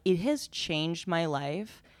 Right. but it has changed my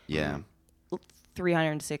life Yeah.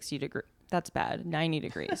 360 degrees. That's bad. 90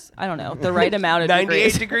 degrees. I don't know. The right amount of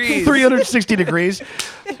 98 degrees. degrees. 360 degrees.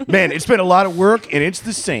 Man, it's been a lot of work, and it's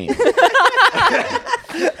the same.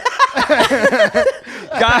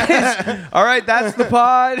 Guys, all right, that's the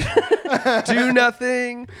pod. Do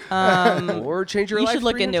nothing or change your You life. should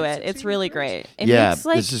look into it. 360 It's really degrees. great. It Yeah, makes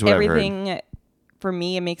this is what I've heard. everything for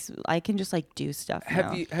me. It makes I can just do stuff.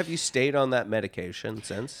 now. Have you stayed on that medication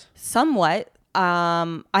since? Somewhat.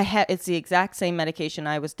 It's the exact same medication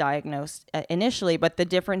I was diagnosed initially, but the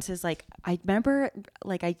difference is I remember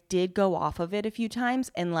I did go off of it a few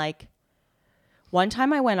times, and one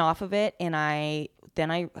time I went off of it, and I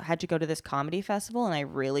had to go to this comedy festival, and I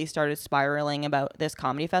really started spiraling about this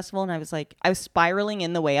comedy festival, and I was spiraling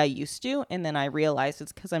in the way I used to, and then I realized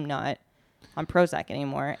it's because I'm not on Prozac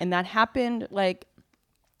anymore, and that happened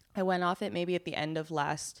I went off it maybe at the end of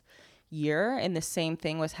last year, and the same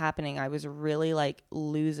thing was happening. I was really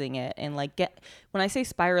losing it, and when I say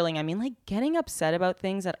spiraling, I mean getting upset about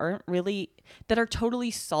things that are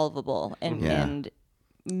totally solvable and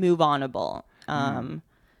move onable.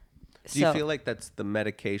 Do you feel like that's the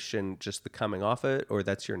medication, just the coming off it, or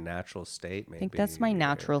that's your natural state? Maybe I think that's my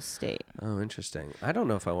natural state. Oh, interesting. I don't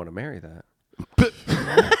know if I want to marry that.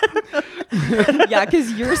 Yeah,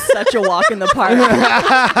 because you're such a walk in the park. All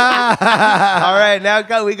right,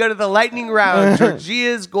 now we go to the lightning round.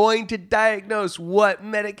 Georgia's going to diagnose what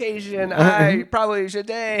medication I probably should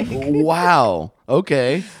take. Wow.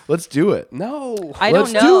 Okay. Let's do it. No. I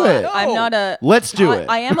Let's don't know. do it. I'm not a. Let's do it.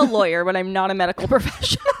 I am a lawyer, but I'm not a medical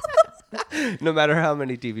professional. No matter how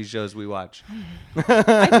many TV shows we watch.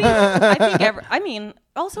 I mean,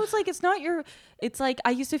 also it's not your. It's I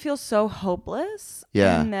used to feel so hopeless.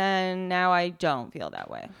 Yeah. And then now I don't feel that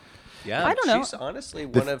way. Yeah, I don't know. She's honestly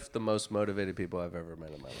one of the most motivated people I've ever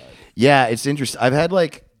met in my life. Yeah, it's interesting. I've had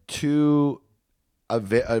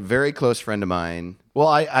a very close friend of mine.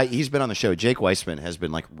 Well, he's been on the show. Jake Weissman has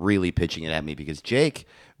been really pitching it at me, because Jake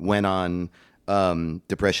went on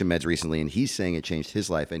depression meds recently, and he's saying it changed his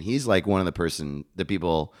life. And he's one of the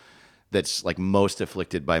people that's most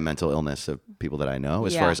afflicted by mental illness of people that I know,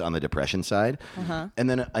 as Yeah. far as on the depression side. And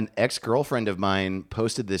then an ex-girlfriend of mine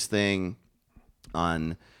posted this thing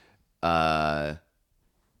on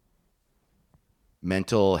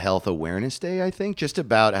Mental Health Awareness Day, I think, just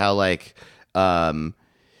about how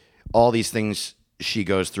all these things she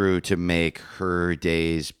goes through to make her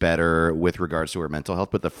days better with regards to her mental health.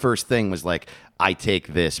 But the first thing was I take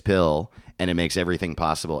this pill and it makes everything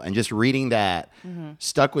possible. And just reading that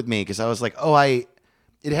stuck with me, because I was like,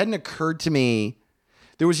 it hadn't occurred to me.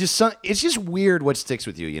 There was just it's just weird what sticks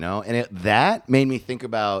with you, And that made me think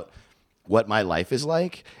about what my life is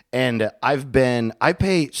like. And I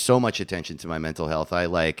pay so much attention to my mental health.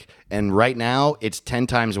 And right now it's 10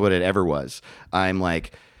 times what it ever was. I'm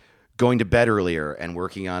going to bed earlier and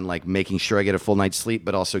working on making sure I get a full night's sleep,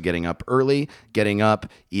 but also getting up early,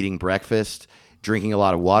 eating breakfast, drinking a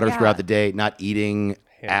lot of water Yeah. throughout the day, not eating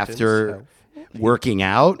Hampton's after working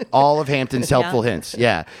out, all of Hampton's helpful hints.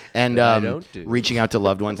 Yeah. And I don't do. reaching out to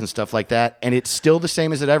loved ones and stuff like that. And it's still the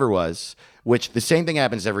same as it ever was, which the same thing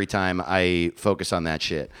happens every time I focus on that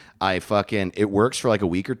shit. It works for a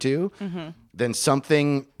week or two. Then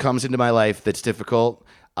something comes into my life that's difficult.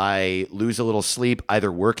 I lose a little sleep,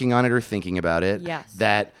 either working on it or thinking about it. Yes.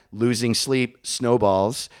 That losing sleep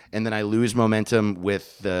snowballs, and then I lose momentum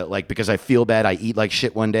with because I feel bad, I eat like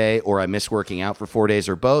shit one day, or I miss working out for 4 days,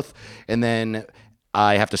 or both, and then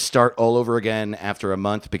I have to start all over again after a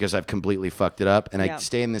month because I've completely fucked it up, and I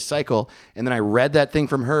stay in this cycle. And then I read that thing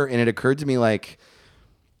from her, and it occurred to me like,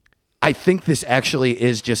 I think this actually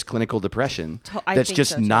is just clinical depression. I that's think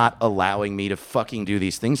just so, too. not allowing me to fucking do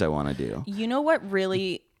these things I want to do. You know what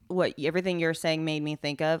everything you're saying made me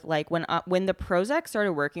think of? Like when the Prozac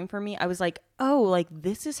started working for me, I was like, oh, like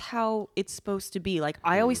this is how it's supposed to be. Like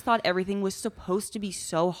I always thought everything was supposed to be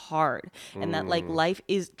so hard and that like life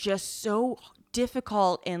is just so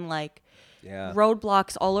difficult and like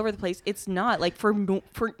roadblocks all over the place. It's not. Like for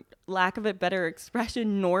lack of a better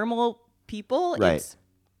expression, normal people, Right.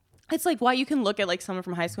 It's like why you can look at like someone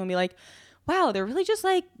from high school and be like, wow, they're really just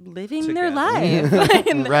like living their life.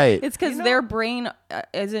 And Right. It's because their brain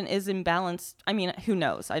is imbalanced. I mean, who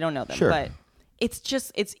knows? I don't know them, Sure. but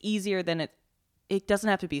it's easier than it doesn't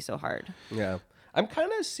have to be so hard. Yeah. I'm kind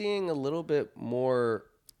of seeing a little bit more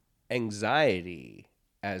anxiety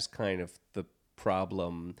as kind of the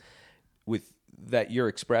problem with that you're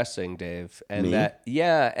expressing, Dave. And Me?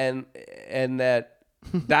 and that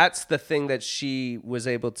that's the thing that she was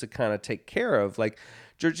able to kind of take care of. Like,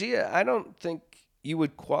 Georgia, I don't think you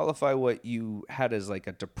would qualify what you had as like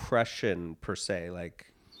a depression per se.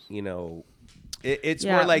 Like, you know, it's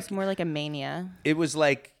more like more like a mania. it was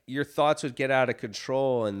like your thoughts would get out of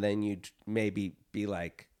control, and then you'd maybe be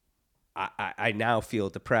like, I now feel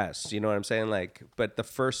depressed. You know what I'm saying? Like, but the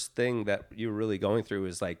first thing that you're really going through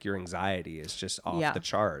is like your anxiety is just off the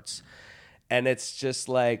charts. And it's just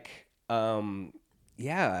like,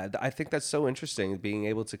 I think that's so interesting, being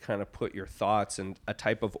able to kind of put your thoughts in a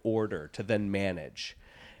type of order to then manage.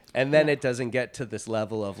 And then it doesn't get to this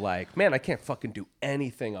level of like, man, I can't fucking do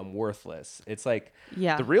anything. I'm worthless. It's like,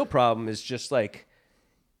 the real problem is just like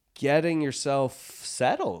getting yourself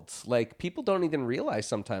settled. Like people don't even realize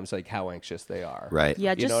sometimes like how anxious they are. Right.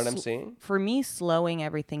 Yeah, You know what I'm saying? For me, slowing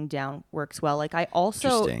everything down works well. Like I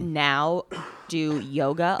also now do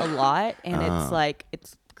yoga a lot, and it's like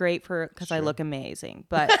it's great because I look amazing,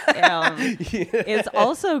 but it's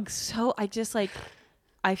also so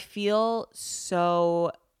I feel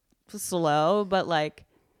so slow, but like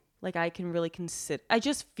I can really consider. I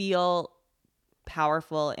just feel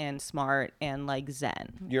powerful and smart and like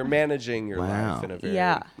zen. You're managing your life in a very,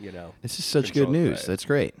 This is such good news. That's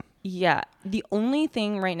great. Yeah. The only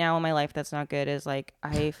thing right now in my life that's not good is like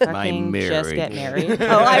I fucking just get married. Oh,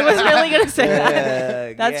 I was really going to say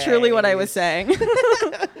that. That's truly what I was saying.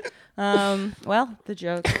 Well, the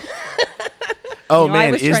joke. Oh, You know,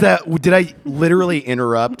 I man, was did I literally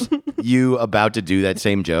interrupt you about to do that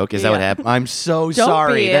same joke? Is that what happened? I'm so Don't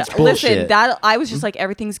sorry. be. That's bullshit. Listen, I was just like,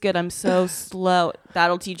 everything's good. I'm so slow.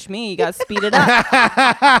 That'll teach me. You got to speed it up.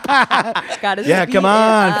 Yeah, come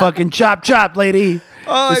on. Fucking chop, lady.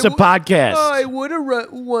 This is a podcast. I would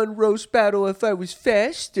have won roast battle if I was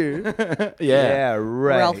faster. Yeah.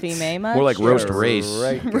 Right. Ralphie May much? More like roast race.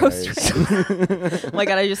 Right, Roast guys. race. Oh my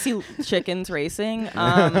God, I just see chickens racing.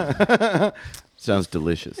 Sounds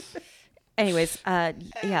delicious. Anyways,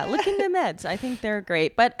 look into meds. I think they're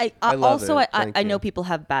great. But I love also, it. I Thank know you. people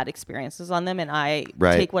have bad experiences on them, and I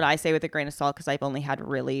Right. take what I say with a grain of salt because I've only had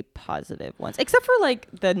really positive ones. Except for like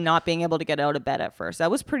the not being able to get out of bed at first. That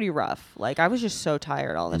was pretty rough. Like I was just so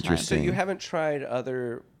tired all the time. So you haven't tried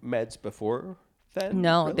other meds before then?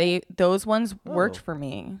 No, Really? those ones worked for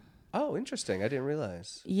me. Oh, interesting. I didn't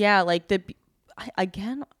realize. Yeah, like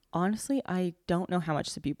again, honestly, I don't know how much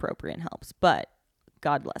ibuprofen helps, but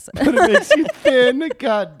God bless it. It makes you thin.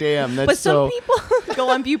 God damn. That's But so some people go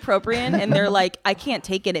on bupropion and they're like, I can't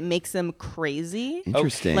take it. It makes them crazy.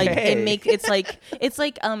 interesting. Like it's like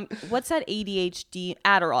what's that ADHD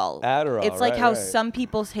Adderall? Adderall, It's like right, how right. some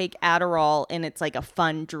people take Adderall and it's like a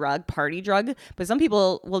fun drug, party drug, but some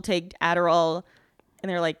people will take Adderall and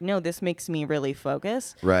they're like, no, this makes me really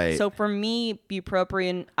focus. Right. So for me,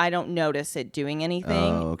 bupropion, I don't notice it doing anything.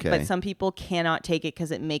 Oh, okay. But some people cannot take it because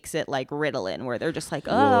it makes it like Ritalin, where they're just like,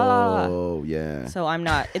 Oh, yeah. So I'm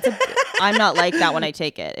not. I'm not like that when I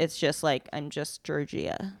take it. It's just like I'm just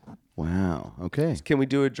Georgia. Wow. Okay. Can we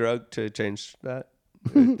do a drug to change that?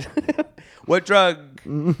 What drug?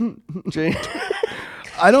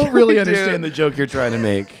 I don't really do? understand the joke you're trying to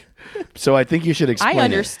make. So I think you should explain I it.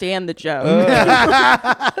 understand the joke.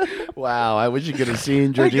 Wow, I wish you could have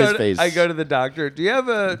seen Georgia's face. I go to the doctor. Do you have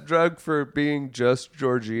a drug for being just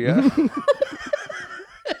Georgia?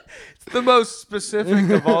 It's the most specific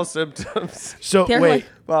of all symptoms So They're wait,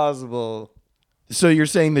 like- possible. So you're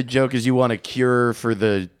saying the joke is you want a cure for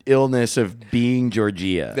the illness of being Georgia.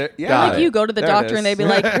 Yeah. Got Like it. you go to the There it doctor is. and they'd be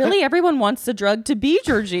like, really? Everyone wants the drug to be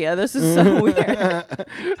Georgia. This is so weird.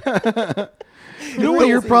 You know what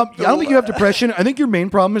your problem? I don't think you have depression. I think your main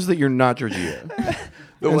problem is that you're not Georgia.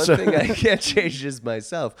 The one thing I can't change is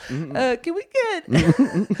myself. Can we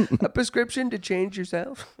get a prescription to change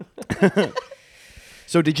yourself?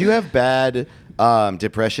 So did you have bad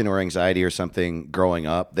depression or anxiety or something growing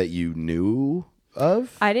up that you knew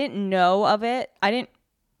of? I didn't know of it. I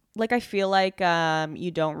feel like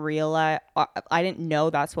you don't realize. I didn't know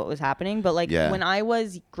that's what was happening. But like Yeah. when I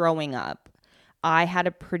was growing up, I had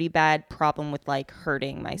a pretty bad problem with like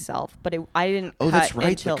hurting myself. But I didn't. Oh, cut that's right, the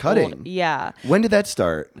until cutting. old. Yeah, When did that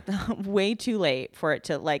start? way too late for it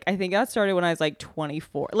to like. I think that started when I was like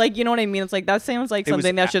 24. Like you know what I mean? It's like that sounds like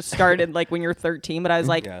something that should started like when you're 13. But I was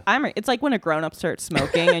like, It's like when a grown up starts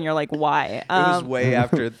smoking and you're like, why? It was way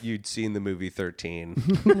after you'd seen the movie 13.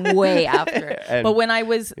 Way after. And- but when I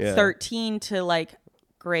was 13 to like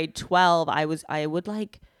grade 12, I would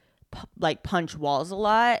like punch walls a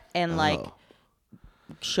lot and like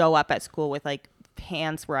show up at school with like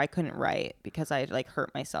hands where I couldn't write because I like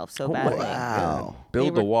hurt myself so badly. Wow.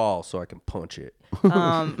 Build a wall so I can punch it.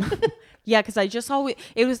 Yeah, because I just always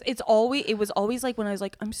it was always like when I was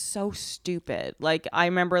like, I'm so stupid. Like I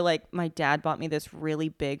remember like my dad bought me this really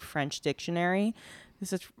big French dictionary.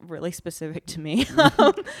 This is really specific to me.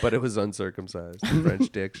 But it was uncircumcised.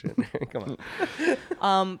 French dictionary. Come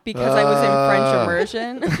on. Because I was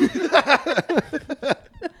in French immersion.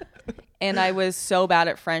 And I was so bad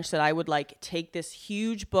at French that I would like take this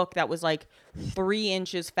huge book that was like 3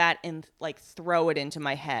 inches fat and like throw it into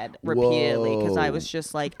my head repeatedly because I was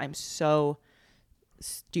just like, I'm so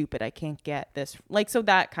stupid. I can't get this. Like, so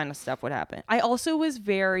that kind of stuff would happen. I also was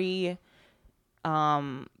very,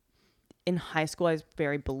 in high school, I was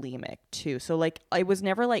very bulimic too. So like I was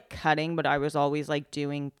never like cutting, but I was always like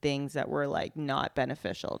doing things that were like not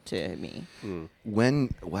beneficial to me.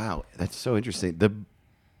 Wow, that's so interesting.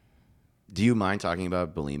 Do you mind talking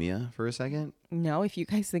about bulimia for a second? No, if you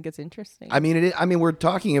guys think it's interesting. I mean, we're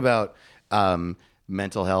talking about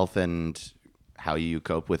mental health and how you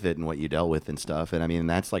cope with it and what you dealt with and stuff. And I mean,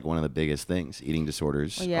 that's like one of the biggest things. Eating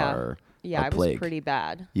disorders are a I plague. was pretty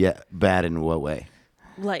bad. Yeah, bad in what way?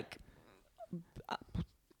 Like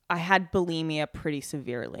I had bulimia pretty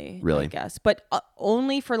severely, Really? I guess, but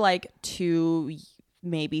only for like 2,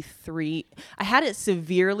 maybe 3. I had it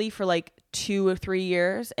severely for like 2 or 3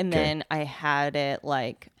 years, and then I had it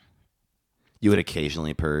like You would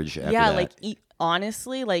occasionally purge after yeah, that. like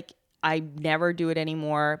honestly, like I never do it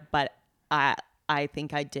anymore, but I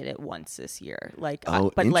think I did it once this year. Like,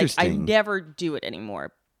 Oh, but like I interesting. never do it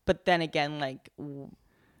anymore. But then again, like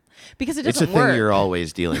because it it's doesn't a thing work. you're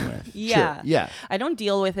always dealing with. Yeah. Sure. Yeah. I don't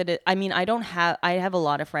deal with it. I mean, I have a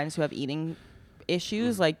lot of friends who have eating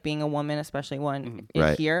issues, like being a woman, especially one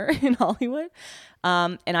Right. here in Hollywood.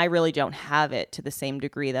 And I really don't have it to the same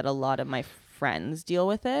degree that a lot of my friends deal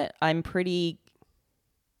with it. I'm pretty,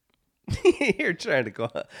 You're trying to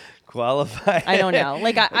qualify. I don't know.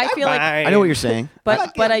 Like I feel like, I know what you're saying.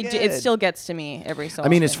 but it still gets to me every so I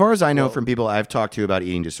mean, often. as far as I know from people I've talked to about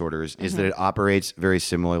eating disorders, is Mm-hmm. that it operates very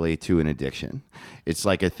similarly to an addiction. It's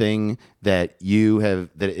like a thing that you have,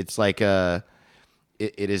 that it's like it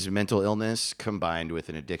is mental illness combined with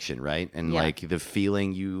an addiction, right? And Yeah. like the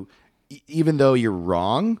feeling even though you're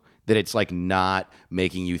wrong, that it's like not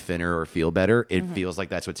making you thinner or feel better, it feels like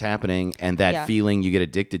that's what's happening. And that Yeah. feeling you get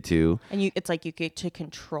addicted to. and it's like you get to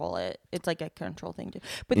control it. It's like a control thing too.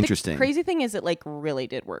 But Interesting. the crazy thing is it like really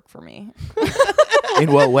did work for me.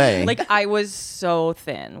 In what way? Like I was so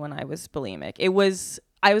thin when I was bulimic.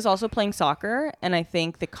 I was also playing soccer, and I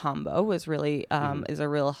think the combo was really is a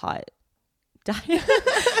real hot diet.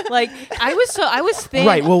 Like I was thin.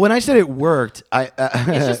 right. Well, when I said it worked,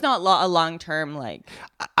 It's just not a long term like.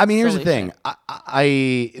 I mean, here's the solution.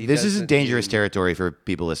 thing. This is a doesn't dangerous territory for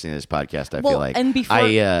people listening to this podcast. I Well, feel like. and before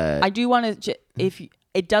I I do want to if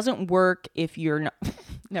it doesn't work if you're not.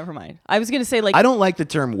 Never mind. I was gonna say like I don't like the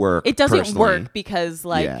term work. it doesn't personally. work because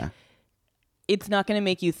like yeah. it's not gonna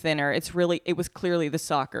make you thinner. It was clearly the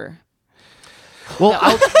soccer. Well,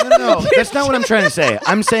 no, that's not what I'm trying to say.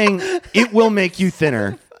 I'm saying it will make you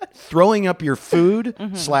thinner. Throwing up your food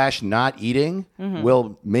 / not eating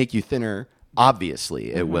will make you thinner.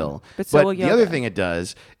 Obviously, it will. But so will the other yoga. thing it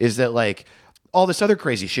does is that like all this other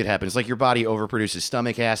crazy shit happens. Like your body overproduces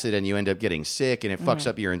stomach acid, and you end up getting sick, and it fucks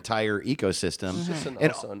up your entire ecosystem. It's And-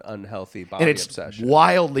 also an unhealthy body and it's obsession.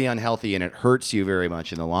 wildly unhealthy, and it hurts you very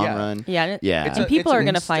much in the long Yeah. run. Yeah, and- yeah. and people It's are an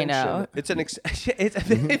gonna find extension. out. It's an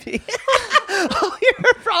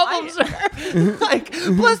you're problems are. Like,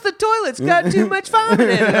 plus the toilet's got too much vomit in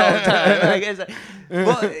it all the time. Like, it's like,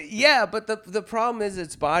 well, yeah, but the problem is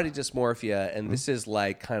it's body dysmorphia, and this is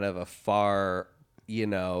like kind of a far,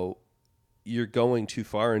 you're going too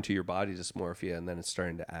far into your body dysmorphia, and then it's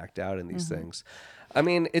starting to act out in these things. I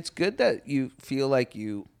mean, it's good that you feel like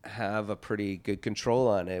you have a pretty good control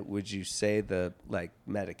on it. Would you say the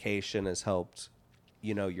medication has helped,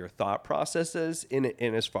 your thought processes in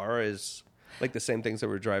as far as like the same things that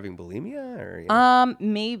were driving bulimia, or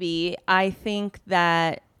maybe. I think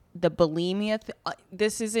that the bulimia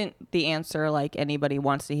this isn't the answer like anybody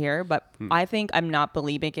wants to hear, but I think I'm not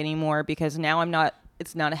bulimic anymore because now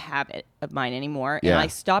it's not a habit of mine anymore. Yeah. And I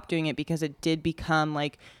stopped doing it because it did become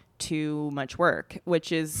like too much work,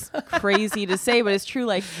 which is crazy to say, but it's true.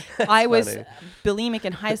 Like I was bulimic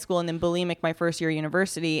in high school and then bulimic my first year of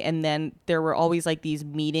university. And then there were always like these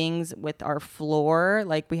meetings with our floor.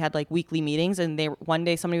 Like we had like weekly meetings, and one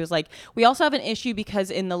day somebody was like, we also have an issue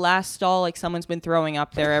because in the last stall, like someone's been throwing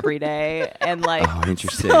up there every day. And like, Oh,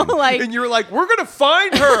 interesting. so, like, and you were like, we're gonna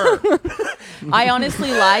find her. I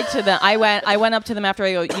honestly lied to them. I went up to them after.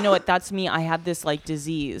 I go, you know what? That's me. I have this like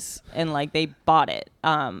disease, and like they bought it.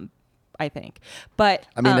 I think, but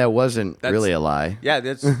I mean, that wasn't really a lie. Yeah,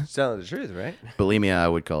 that's telling the truth, right? Bulimia, I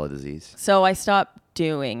would call a disease. so I stopped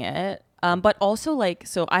doing it. But also like,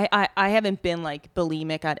 so I haven't been like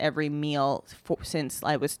bulimic at every meal since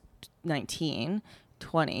I was 19,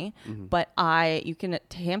 20. But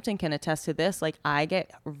Hampton can attest to this. Like I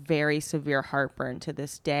get very severe heartburn to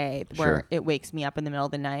this day where Sure. it wakes me up in the middle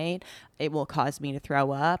of the night. It will cause me to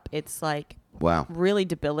throw up. It's like Wow. really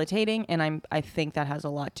debilitating. And I think that has a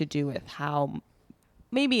lot to do with how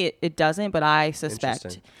maybe it doesn't, but I suspect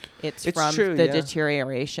Interesting. it's It's from true, the yeah.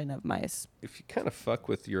 deterioration of my If you kind of fuck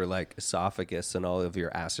with your like esophagus and all of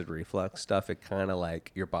your acid reflux stuff, it kind of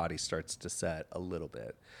like your body starts to set a little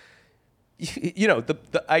bit.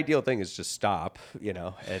 The ideal thing is just stop,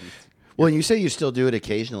 and Well, you say you still do it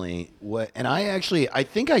occasionally. And I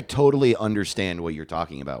think I totally understand what you're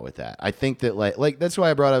talking about with that. I think that like that's why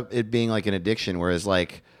I brought up it being like an addiction. Whereas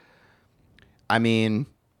like, I mean,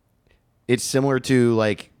 it's similar to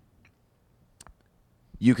like,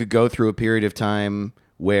 you could go through a period of time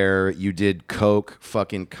where you did coke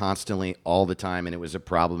fucking constantly all the time, and it was a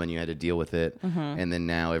problem, and you had to deal with it. And then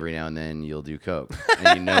now every now and then you'll do coke,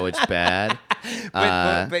 and it's bad.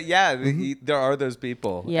 but yeah, there are those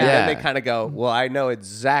people. Yeah. And then Yeah. they kind of go, well, I know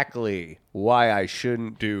exactly why I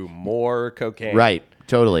shouldn't do more cocaine. Right,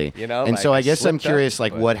 totally. You know, and like, so I I guess I'm slipped up, curious,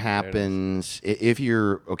 like, but what there it is. happens if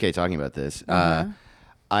you're okay talking about this.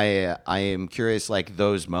 I am curious, like,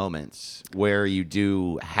 those moments where you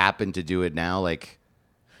do happen to do it now, like,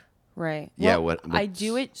 right. Yeah, Well, I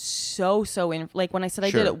do it so in like when I said I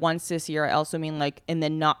Sure. did it once this year, I also mean like, and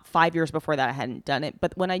then not 5 years before that I hadn't done it.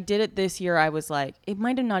 But when I did it this year, I was like, it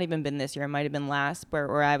might have not even been this year. It might have been last,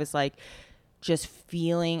 where I was like, just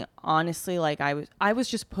feeling honestly like I was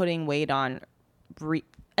just putting weight on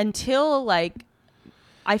until like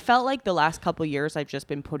I felt like the last couple years I've just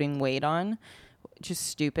been putting weight on, just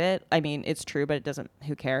stupid. I mean, it's true, but it doesn't.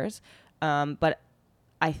 Who cares? But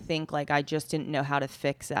I think like I just didn't know how to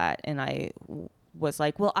fix that, and I was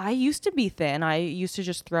like, well, I used to be thin. I used to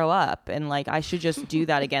just throw up, and like I should just do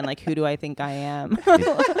that again. Like, who do I think I am?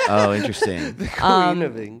 oh, interesting. Queen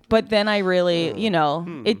of England. But then I really,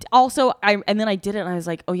 it also and then I did it, and I was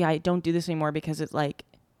like, oh yeah, I don't do this anymore because it's like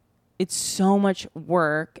it's so much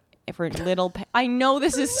work for little. I know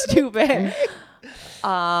this is stupid.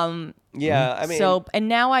 Yeah, I mean, So and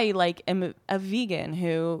now I like am a vegan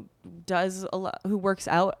who does a lot, who works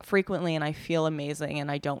out frequently, and I feel amazing,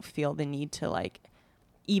 and I don't feel the need to like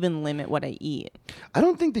even limit what I eat. I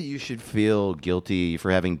don't think that you should feel guilty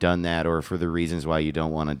for having done that or for the reasons why you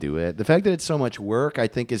don't want to do it. The fact that it's so much work, I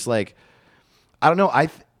think, is like, I don't know.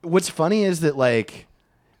 What's funny is that like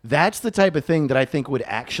that's the type of thing that I think would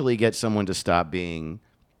actually get someone to stop being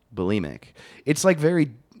bulimic. It's like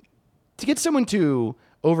to get someone to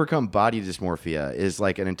overcome body dysmorphia is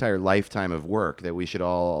like an entire lifetime of work that we should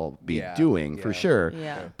all be doing for sure.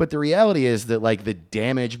 Yeah. But the reality is that like the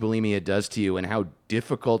damage bulimia does to you and how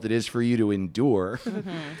difficult it is for you to endure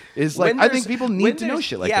is like, I think people need to know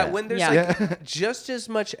shit like that. Yeah, when there's Yeah. like just as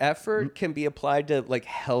much effort can be applied to like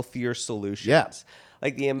healthier solutions. Yeah.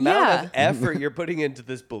 Like the amount Yeah. of effort you're putting into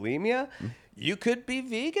this bulimia, you could be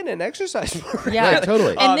vegan and exercise more. Yeah. Right,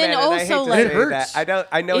 totally. And then I hate also, to like- say It hurts. that.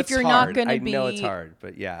 I know If it's you're not hard. gonna I know it's be- hard,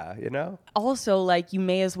 but yeah, Also, like you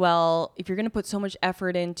may as well, if you're going to put so much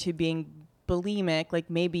effort into being bulimic, like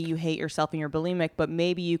maybe you hate yourself and you're bulimic, but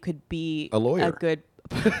maybe you could be A lawyer. a good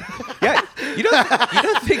Yeah, You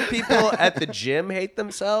don't think people at the gym hate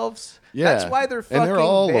themselves? Yeah. That's why they're And fucking they're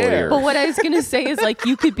all there. lawyers. But what I was gonna say is like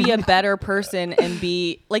you could be a better person and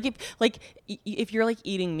be like if you're like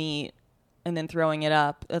eating meat and then throwing it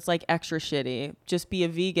up, that's like extra shitty. Just be a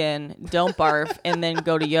vegan, don't barf, and then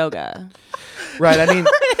go to yoga. Right. I mean,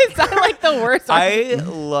 Is that like the worst? I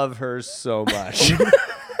love her so much.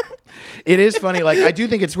 it is funny. Like, I do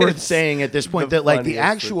think it's worth saying at this point the that, like, the funniest of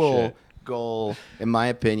actual shit. goal, in my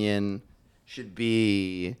opinion, should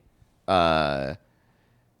be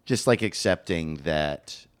just like accepting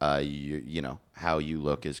that you know how you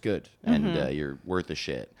look is good and you're worth a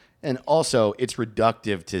shit. And also, it's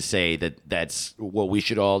reductive to say that that's what we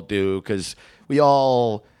should all do because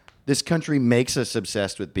this country makes us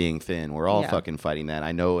obsessed with being thin. We're all Yeah. fucking fighting that.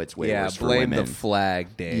 I know it's way Yeah, worse for blame women. the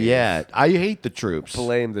flag, Dave. Yeah, I hate the troops.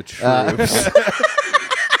 Blame the troops.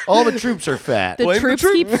 All the troops are fat. the troops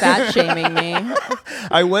keep fat shaming me.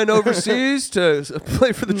 I went overseas to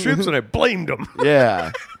play for the troops and I blamed them.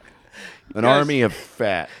 Yeah. An army of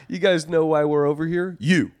fat. You guys know why we're over here?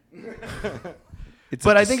 You.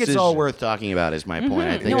 But I think it's all decision. worth talking about is my point.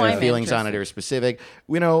 I think No, the I'm feelings on it interested. are specific.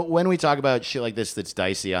 You know, when we talk about shit like this that's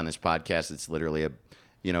dicey on this podcast, it's literally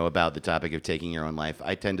about the topic of taking your own life.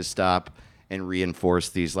 I tend to stop and reinforce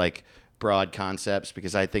these like broad concepts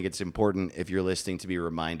because I think it's important if you're listening to be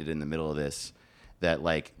reminded in the middle of this that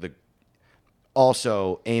like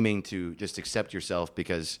also aiming to just accept yourself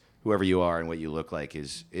because whoever you are and what you look like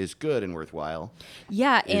is good and worthwhile.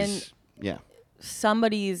 Yeah, and Yeah.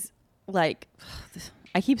 somebody's like,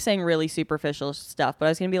 I keep saying really superficial stuff, but I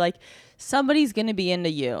was gonna be like, somebody's gonna be into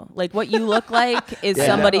you. Like what you look like is Yeah.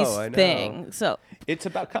 somebody's I know. thing. So, It's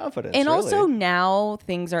about confidence. and really. also now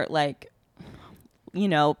things are like, you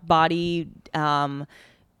know, body.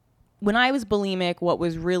 When I was bulimic, what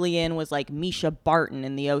was really in was like Misha Barton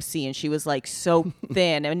in the OC, and she was like so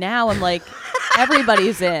thin. And now I'm like,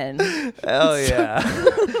 everybody's in. Hell yeah.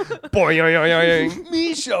 Boing.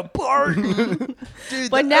 Misha Barton. Dude,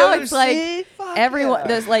 But the now it's OC? like Fuck everyone. yeah.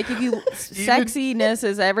 There's like if you sexiness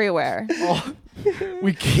is everywhere.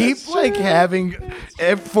 We keep like having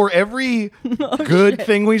for every good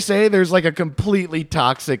thing we say, there's like a completely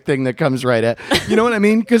toxic thing that comes right at. You know what I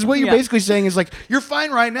mean? Because what you're Yeah. basically saying is like, you're fine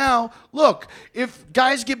right now. Look, if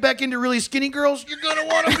guys get back into really skinny girls, you're gonna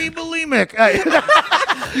want to be bulimic.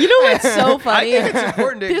 You know what's so I funny? think it's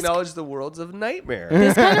important to This- acknowledge the worlds of nightmare.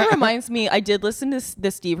 This kind of reminds me. I did listen to the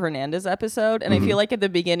Steve Hernandez episode, and I feel like at the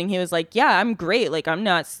beginning he was like, "Yeah, I'm great. Like I'm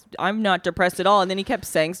not depressed at all." And then he kept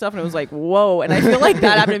saying stuff, and it was like, "Whoa!" And I feel like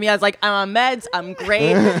that happened to me. I was like, "I'm on meds. I'm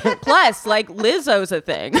great." Plus, like Lizzo's a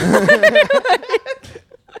thing.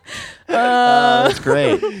 That's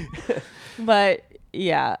great. But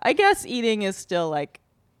yeah, I guess eating is still like.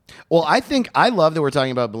 Well, I love that we're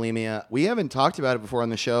talking about bulimia. We haven't talked about it before on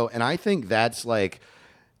the show, and I think that's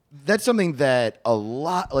something that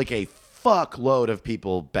a fuckload of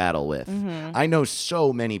people battle with. I know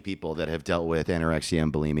so many people that have dealt with anorexia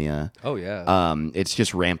and bulimia. Oh, yeah. It's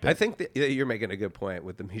just rampant. I think that you're making a good point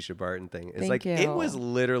with the Misha Barton thing. It's Thank like you. it was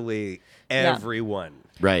literally everyone.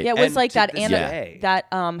 right. Yeah, it was And like to that. this day- That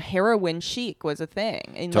heroin chic was a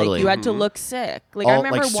thing, and Totally. like you had to look sick. Like I All,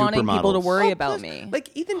 remember like, wanting people to supermodels. worry Oh, about plus, me. Like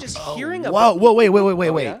even just hearing Whoa, about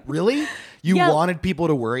wait. yeah? Really? You Yeah. wanted people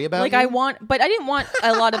to worry about Like you? I didn't want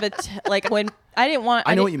a lot of it. Like when I didn't want.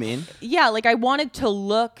 I know what didn't- you mean. Yeah, like I wanted to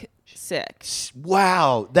look sick.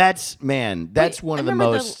 Wow, that's one of the I remember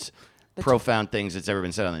most profound things that's ever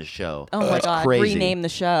been said on this show. Oh my That's god! crazy. Rename the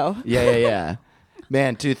show. Yeah.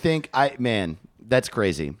 Man, that's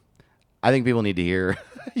crazy. I think people need to hear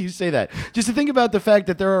you say that. Just to think about the fact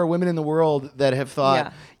that there are women in the world that have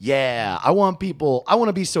thought, I want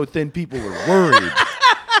to be so thin people are worried.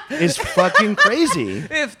 Is fucking crazy.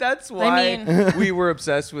 if that's why mean- we were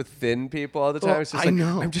obsessed with thin people all the time. Well, It's just I like,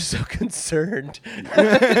 know. I'm just so concerned.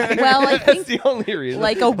 Well, I That's think the only reason.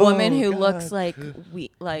 like a woman Oh, who God. looks like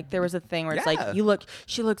weak. Like there was a thing where it's Yeah. like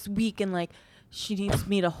she looks weak and like she needs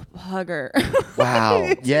me to hug her.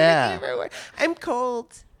 Wow. Yeah. Everywhere. I'm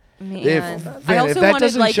cold. Man. If, I Van, also if that wanted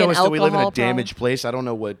doesn't like show an us that we live in a alcohol problem. damaged place, I don't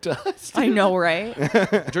know what does. I know, right?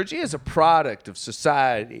 Georgia is a product of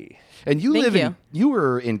society. And you Thank live you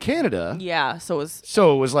were in Canada, Yeah. So it was.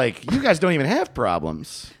 so it was like you guys don't even have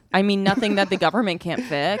problems. I mean, nothing that the government can't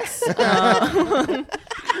fix.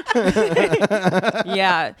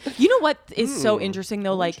 Yeah. You know what is so interesting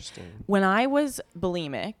though? Like when I was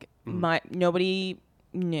bulimic, nobody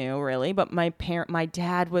new really, but my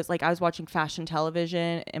dad was like, I was watching fashion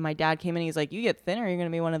television and my dad came in and he's like, you get thinner, you're going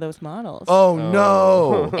to be one of those models. Oh,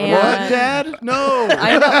 no. What, And- Dad? No.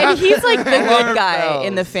 I know. And he's like the good guy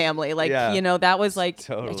in the family. Like, Yeah. you know, that was like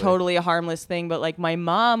Totally. totally a harmless thing. But like my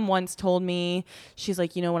mom once told me, she's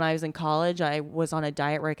like, you know, when I was in college, I was on a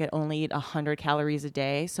diet where I could only eat 100 calories a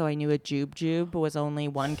day. So I knew a jube was only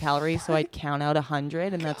 1 calorie. So I'd count out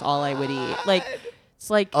 100 and that's all I would eat. Like, it's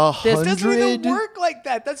like this. Doesn't even 100? work like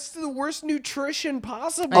that. That's the worst nutrition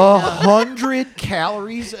possible. 100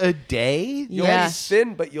 calories a day? You'll Yeah. be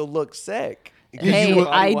thin, but you'll look sick. Hey, Your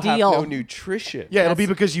body will ideal. have no nutrition. Yeah, it'll be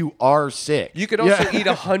because you are sick. You could also eat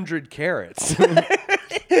 100 carrots.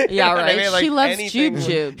 Yeah, what I right. mean? Like she loves anything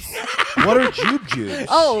jubes. What are jubes?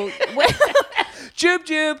 Oh, wait.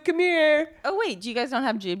 Jube, come here. Oh wait, do you guys don't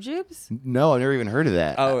have jubes? No, I've never even heard of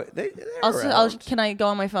that. Oh, they're around. Can I go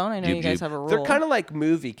on my phone? I know you guys Jube. have a rule. They're kind of like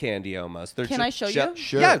movie candy almost. They're Can I show you?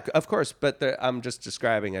 Sure. Yeah, of course. But I'm just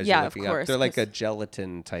describing as Yeah, you're of looking course, up. They're like a 'cause-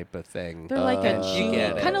 gelatin type of thing. They're like a you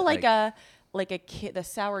get it, kind of like like- a kid, the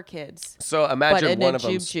Sour Kids. So imagine in one a of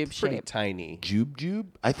them's jube pretty shape. tiny.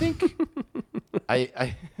 Jube? I think.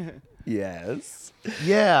 I Yes.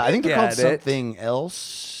 yeah, I think they're called Get it. something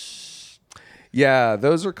else. Yeah,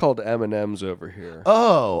 those are called M&Ms over here.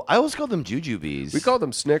 Oh, I always called them jujubes. We call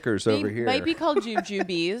them Snickers They over here. might be called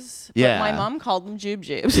jujubies. Yeah. But my mom called them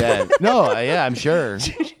jubes. Yeah. No, yeah, I'm sure.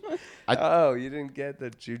 Oh, you didn't get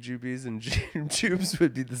that jujubes and jubes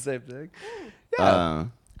would be the same thing?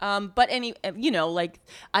 But you know, like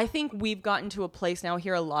I think we've gotten to a place now. I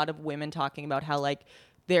hear a lot of women talking about how like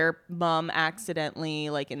their mom accidentally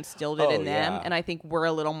like instilled it in them, yeah. and I think we're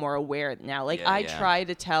a little more aware now. Like I yeah. try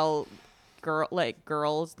to tell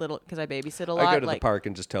girls little because I babysit a lot. I go to like the park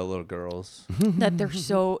and just tell little girls, that they're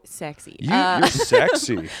so sexy. you're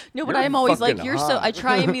sexy. No, but You're I'm always fucking like, you're so. hot." I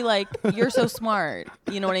try and be like, you're so smart.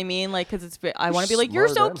 You know what I mean? Like, because I want to be like, you're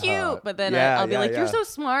so smart and cute. hot. But then Yeah, I'll be yeah, like, yeah. you're so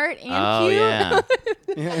smart and Oh,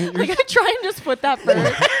 cute. yeah. Like, I try and just put that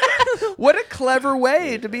first. What a clever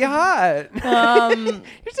way to be hot. You're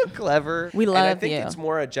so clever. We And I love think you. it's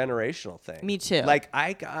more a generational thing. Me too. Like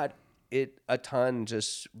I got it a ton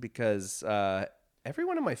just because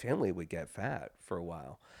everyone in my family would get fat for a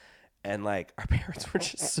while. And like our parents were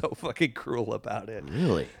just so fucking cruel about it.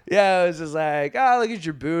 Really? Yeah, it was just like, oh, look at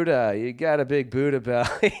your Buddha. You got a big Buddha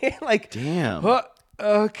belly. Like, Damn. "Oh,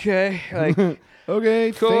 okay. Like,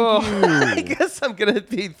 Okay, cool. thank I you. guess I'm gonna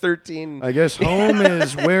be 13. I guess home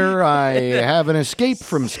is where I have an escape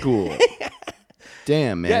from school.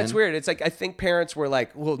 Damn, man. Yeah, it's weird. It's like I think parents were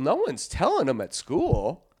like, well, no one's telling them at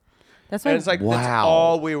school. That's why And it's like, that's Wow.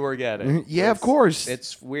 all we were getting. Yeah, of course.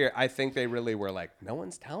 It's weird. I think they really were like, no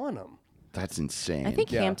one's telling them. That's insane. I think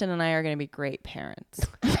Hampton and I are going to be great parents.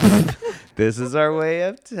 This is our way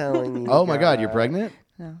of telling you. Oh my God, you're pregnant?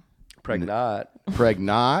 Pregnant.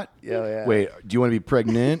 Pregnant? Yeah. Wait, do you want to be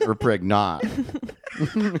pregnant or pregnant?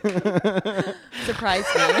 Surprise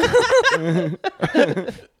me.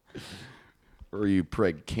 Or are you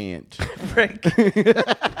can't?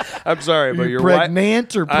 I'm sorry, but your wife.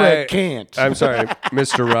 Pregnant or can't? I'm sorry,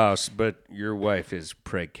 Mr. Ross, but your wife is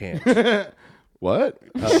pregnant. What?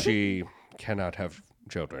 She cannot have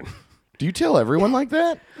children. Do you tell everyone like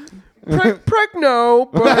that? Pregno,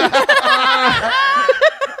 but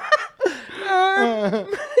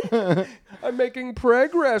I'm making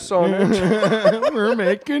progress on it. We're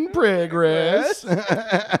making progress.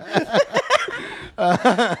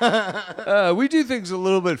 We do things a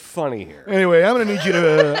little bit funny here. Anyway, I'm gonna need you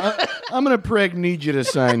to. I'm gonna need you to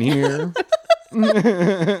sign here.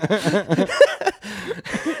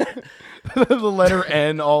 The letter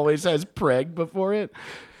N always has preg before it.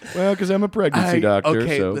 Well, because I'm a pregnancy doctor.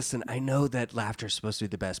 Okay, so. listen, I know that laughter is supposed to be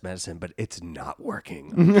the best medicine, but it's not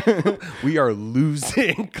working. We are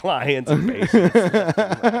losing clients and patients.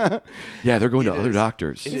 Yeah, they're going to other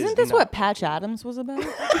doctors. Isn't this what Patch Adams was about?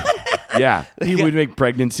 Yeah, he would make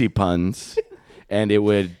pregnancy puns, and it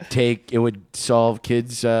would solve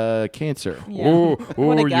kids' cancer. Yeah.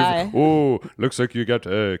 What a guy. Looks like you got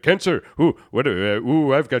cancer.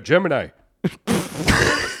 I've got Gemini.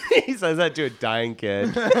 He says that to a dying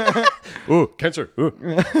kid. Cancer.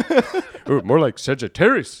 More like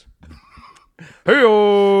Sagittarius.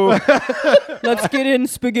 Hey-o. Let's get in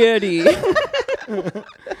spaghetti.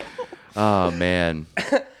 Oh man.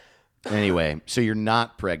 Anyway, so you're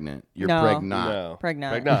not pregnant. You're No. pregnant. No.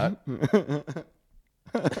 Pregnant. Pregnant.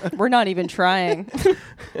 We're not even trying.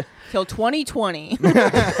 Till 2020.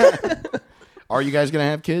 Are you guys gonna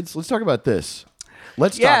have kids? Let's talk about this.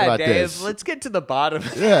 Let's talk Yeah, about Dave, this. let's get to the bottom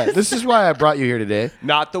of it. Yeah, this is why I brought you here today.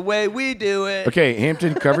 Not the way we do it. Okay,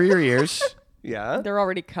 Hampton, cover your ears. Yeah. They're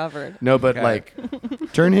already covered. No, but like,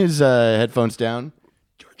 turn his headphones down.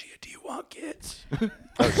 Georgia, do you want kids?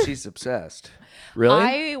 Oh, she's obsessed.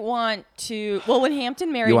 Really? I want to. Well, when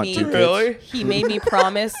Hampton married want me, 2 kids? Really? he made me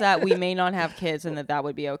promise that we may not have kids and that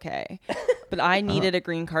would be okay. But I needed a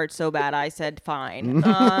green card so bad, I said fine.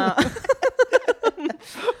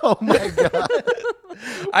 Oh my god!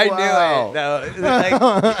 I Wow. knew it.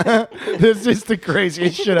 No, like, This is the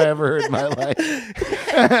craziest shit I ever heard in my life.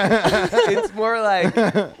 it's more like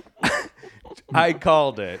I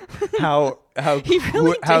called it. How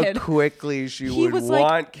really how did. quickly she He would was like-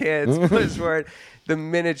 want kids. Was word. The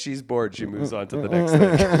minute she's bored, she moves on to the next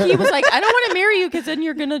thing. He was like, I don't want to marry you because then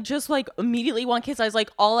you're gonna just like immediately want kids. I was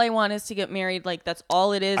like, all I want is to get married. Like that's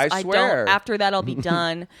all it is. I swear. don't. After that, I'll be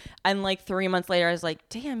done. And like 3 months later, I was like,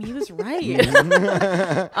 damn, he was right.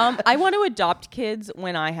 I want to adopt kids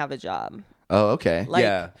when I have a job. Oh, okay. Like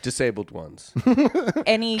Yeah, disabled ones,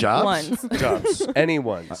 any Jobs? ones. jobs,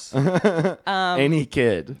 anyone's. Any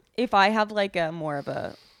kid. If I have like a more of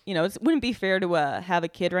a, it wouldn't be fair to have a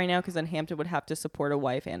kid right now because then Hampton would have to support a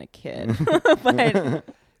wife and a kid, and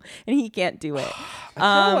he can't do it. I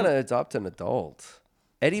kind of want to adopt an adult.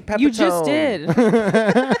 Eddie Pepitone. You just did.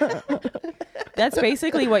 That's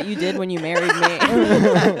basically what you did when you married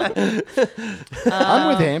me. I'm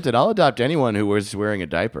with Hampton. I'll adopt anyone who was wearing a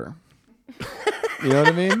diaper. You know what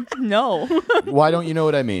I mean? No. Why don't you know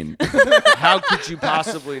what I mean? How could you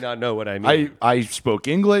possibly not know what I mean? I spoke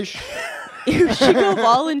English. You should go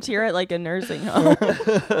volunteer at like a nursing home.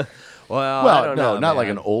 Well, I Well, don't no, know, not like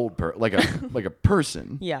man. an old like a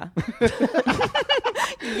person. Yeah.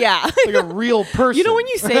 Yeah. Like a real person. You know when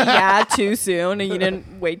you say yeah too soon and you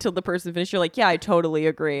didn't wait till the person finished, you're like, yeah, I totally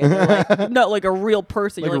agree. And you're like, not like a real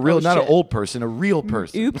person. like you're a real, oh, not an shit. old person, a real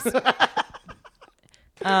person. Oops.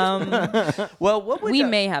 Well, what would We the-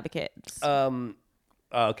 may have kids.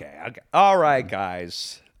 Okay. All right,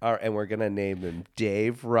 guys. All right, and we're gonna name him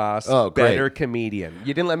Dave Ross. Oh, great. Better comedian.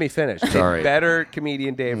 You didn't let me finish. Sorry. Better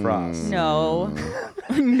comedian Dave Ross. No.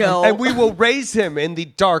 No. And we will raise him in the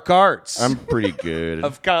dark arts I'm pretty good.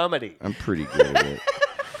 of comedy. I'm pretty good at it.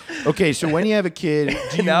 Okay, so when you have a kid,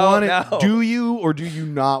 do you No, want it? no. Do you or do you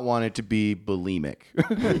not want it to be bulimic?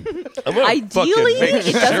 I'm gonna Ideally, fucking make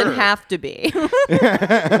it doesn't sure. have to be.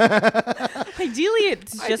 Ideally,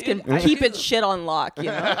 it's just can keep its shit on lock, you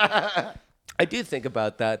know? I do think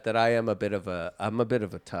about that I am a bit of a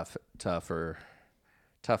tough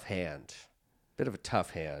hand. Bit of a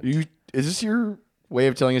tough hand. Is this your way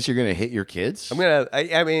of telling us you're going to hit your kids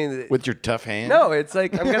I mean with your tough hand? no, it's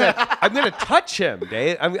like I'm gonna touch him,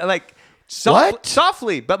 Dave. I'm like What?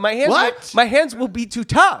 softly, but my hands What? my hands will be too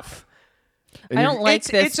tough. I don't like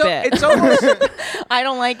this bit. It's almost I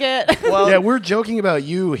don't like it. well. Yeah, we're joking about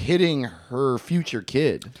you hitting her future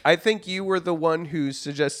kid. I think you were the one who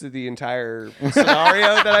suggested the entire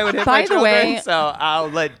scenario that I would hit By my the children. way- So I'll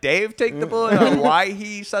let Dave take the bullet on why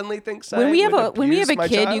he suddenly thinks when we have a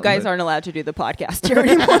kid, you guys aren't allowed to do the podcast here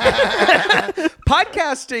anymore.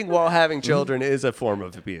 Podcasting while having children is a form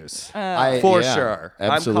of abuse. For Yeah, sure.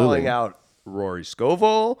 Absolutely. I'm calling out Rory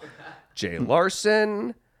Scovel, Jay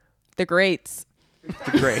Larson, The greats.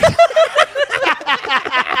 the great.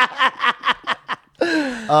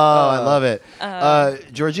 Oh, I love it.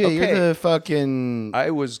 Georgia, okay. you're the fucking.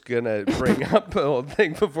 I was going to bring up the whole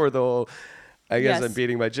thing before the whole, I guess Yes. I'm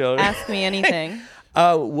beating my children. Ask me anything.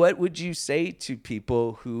 What would you say to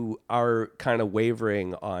people who are kind of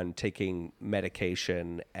wavering on taking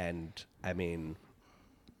medication? And I mean,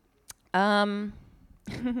 I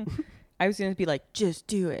was going to be like, just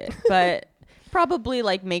do it. But probably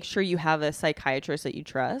like make sure you have a psychiatrist that you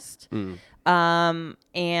trust.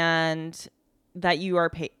 And that you are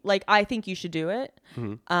like I think you should do it.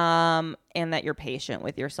 And that you're patient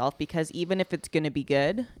with yourself because even if it's going to be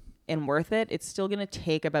good and worth it, it's still going to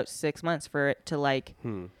take about 6 months for it to like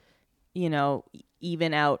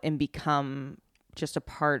even out and become just a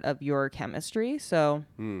part of your chemistry. So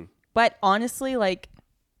but honestly, like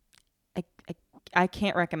I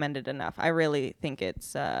can't recommend it enough. I really think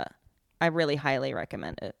it's I really highly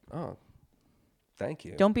recommend it. oh, thank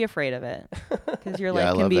you. Don't be afraid of it because your Yeah, I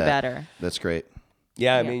life can love be that. better. That's great.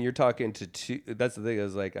 Yeah, I Yeah. mean, you're talking to two. That's the thing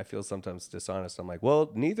is like, I feel sometimes dishonest. I'm like,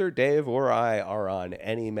 well, neither Dave or I are on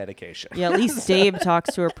any medication. Yeah, at least Dave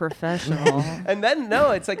talks to a professional. And then,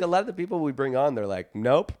 no, it's like a lot of the people we bring on, they're like,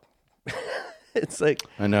 nope. It's like,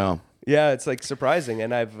 I know. yeah, it's like surprising.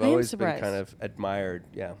 And I've am always been surprised. kind of admired,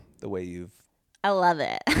 the way you've. I love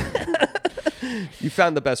it. You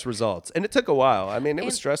found the best results, and it took a while. I mean, it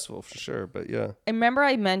was stressful for sure, but yeah. And remember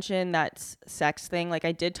I mentioned that sex thing? Like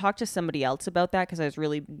I did talk to somebody else about that because I was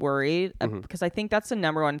really worried because I think that's the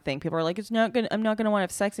number one thing. People are like, I'm not going to want to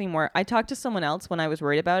have sex anymore. I talked to someone else when I was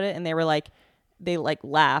worried about it and they were like, they like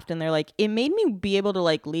laughed and they're like, it made me be able to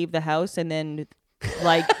like leave the house and then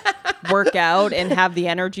like work out and have the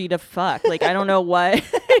energy to fuck. Like, I don't know what.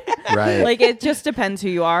 Right. Like it just depends who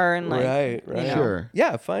you are and like Right. you know. Sure.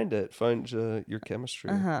 Yeah, find your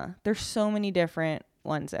chemistry. There's so many different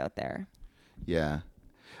ones out there. Yeah.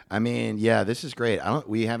 I mean, yeah, this is great.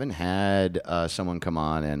 We haven't had someone come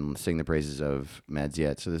on and sing the praises of Meds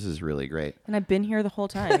yet, so this is really great. And I've been here the whole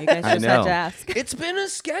time. You guys I just had know. to ask. It's been a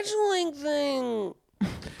scheduling thing.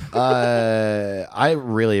 I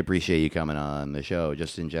really appreciate you coming on the show,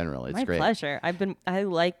 just in general. It's My great. pleasure.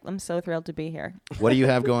 I'm so thrilled to be here. What do you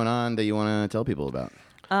have going on that you want to tell people about?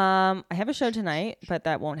 I have a show tonight, but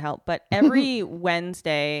that won't help. But every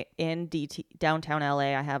Wednesday in downtown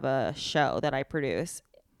LA, I have a show that I produce.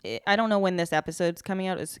 I don't know when this episode's coming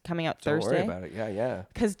out. It's coming out Don't Thursday. worry about it. Yeah.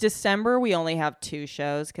 Because December, we only have 2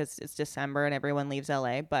 shows because it's December and everyone leaves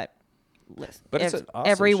LA. But It's an awesome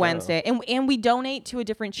every show. Wednesday, and we donate to a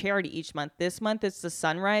different charity each month. This month it's the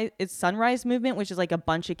Sunrise Movement, which is like a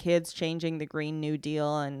bunch of kids changing the Green New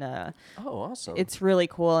Deal, and Oh, awesome. it's really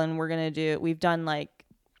cool. And we've done like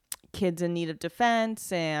kids in need of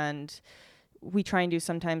defense, and we try and do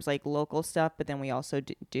sometimes like local stuff, but then we also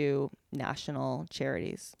do national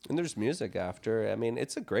charities. And there's music after. I mean,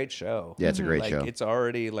 it's a great show. Yeah, it's a great like, show. It's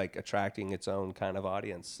already like attracting its own kind of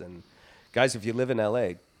audience. And guys, if you live in LA,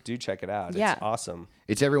 do check it out. Yeah. It's awesome.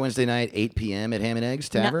 It's every Wednesday night, 8 p.m. at Ham and Eggs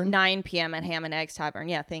Tavern. 9 p.m. at Ham and Eggs Tavern.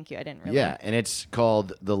 Yeah, thank you. I didn't really. Yeah, and it's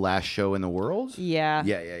called The Last Show in the World. Yeah.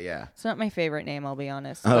 Yeah. It's not my favorite name, I'll be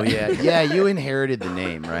honest. Oh, but- yeah. Yeah, you inherited the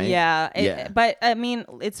name, right? Yeah, but I mean,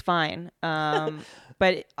 it's fine.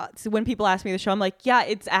 But so when people ask me the show, I'm like, yeah,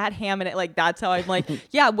 it's at Ham and Eggs. Like, that's how I'm like,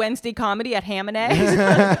 yeah, Wednesday comedy at Ham and Eggs.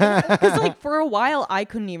 Because like for a while, I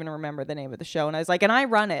couldn't even remember the name of the show, and I was like, and I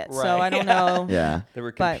run it, so Right, I don't know. Yeah. There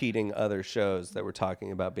were But- competing other shows that were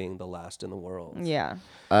talking about being the last in the world. Yeah.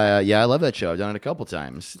 Yeah, I love that show. I've done it a couple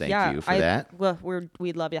times. Thank you for that. Well,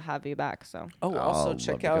 we'd love to have you back. So Oh, also love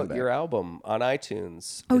check to come out back. your album on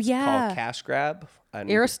iTunes. Oh, It's yeah. called Cash Grab. And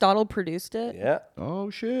Aristotle produced it. yeah. Oh,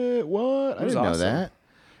 shit. What? I was didn't know awesome. that.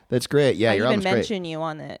 That's great. Yeah, I your even album's great. mention you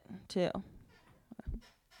on it too.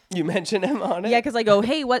 You mentioned him on it? Yeah, because I go,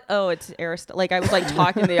 hey, what? Oh, it's Aristotle. Like I was like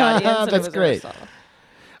talking to the audience. And it That's was great. Aristotle.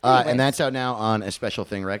 And that's out now on A Special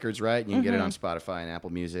Thing Records, right? You can get it on Spotify and Apple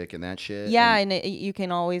Music and that shit. Yeah, And- and you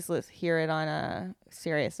can always hear it on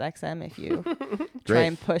Sirius XM if you try Great.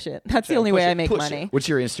 and push it. That's the only way I make money. What's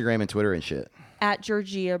your Instagram and Twitter and shit? At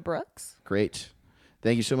Georgia Brooks. Great.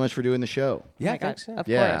 Thank you so much for doing the show. Yeah, Oh my God, thanks. Yeah. of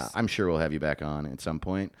Yeah, course. I'm sure we'll have you back on at some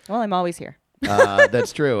point. Well, I'm always here.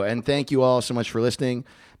 That's true. And thank you all so much for listening.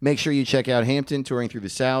 Make sure you check out Hampton touring through the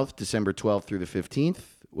South, December 12th through the 15th.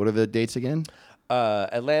 What are the dates again?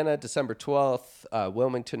 Atlanta, December 12th.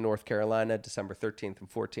 Wilmington, North Carolina, December 13th and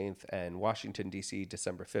 14th. And Washington, D.C.,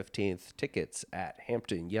 December 15th. Tickets at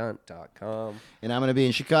HamptonYunt.com. And I'm going to be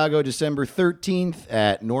in Chicago December 13th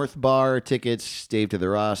at North Bar. Tickets,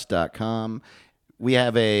 DaveToTheRoss.com. We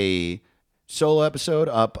have a solo episode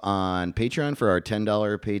up on Patreon for our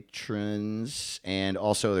 $10 patrons. And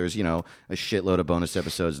also there's, a shitload of bonus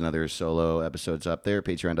episodes and other solo episodes up there.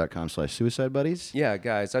 Patreon.com/Suicide Buddies. Yeah,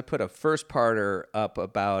 guys, I put a first parter up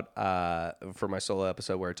about for my solo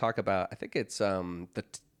episode where I talk about, I think it's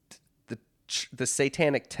the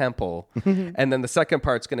Satanic Temple, and then the second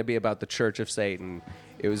part's going to be about the Church of Satan.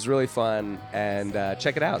 It was really fun, and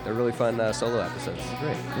check it out. They're really fun solo episodes.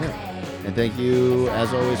 Great. Yeah. And thank you,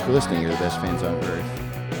 as always, for listening. You're the best fans on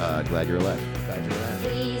earth. Glad you're alive. Glad you're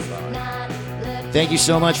alive. Thank you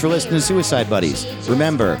so much for listening to Suicide Buddies.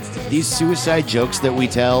 Remember, these suicide jokes that we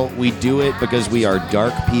tell, we do it because we are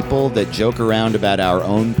dark people that joke around about our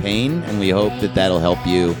own pain, and we hope that that'll help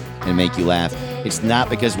you and make you laugh. It's not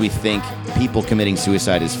because we think people committing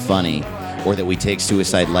suicide is funny or that we take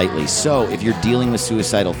suicide lightly. So if you're dealing with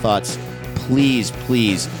suicidal thoughts, please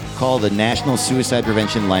call the National Suicide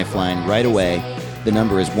Prevention Lifeline right away. The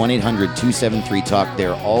number is 1-800-273-TALK.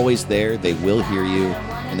 They're always there. They will hear you,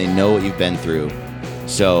 and they know what you've been through.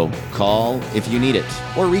 So call if you need it,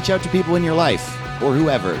 or reach out to people in your life, or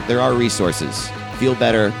whoever. There are resources. Feel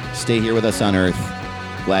better. Stay here with us on Earth.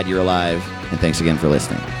 Glad you're alive, and thanks again for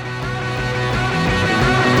listening.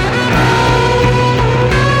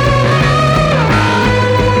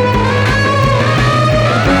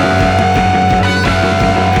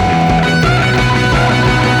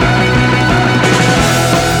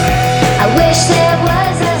 I wish there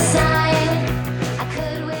was a sign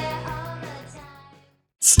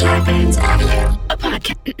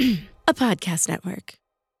Podcast Network.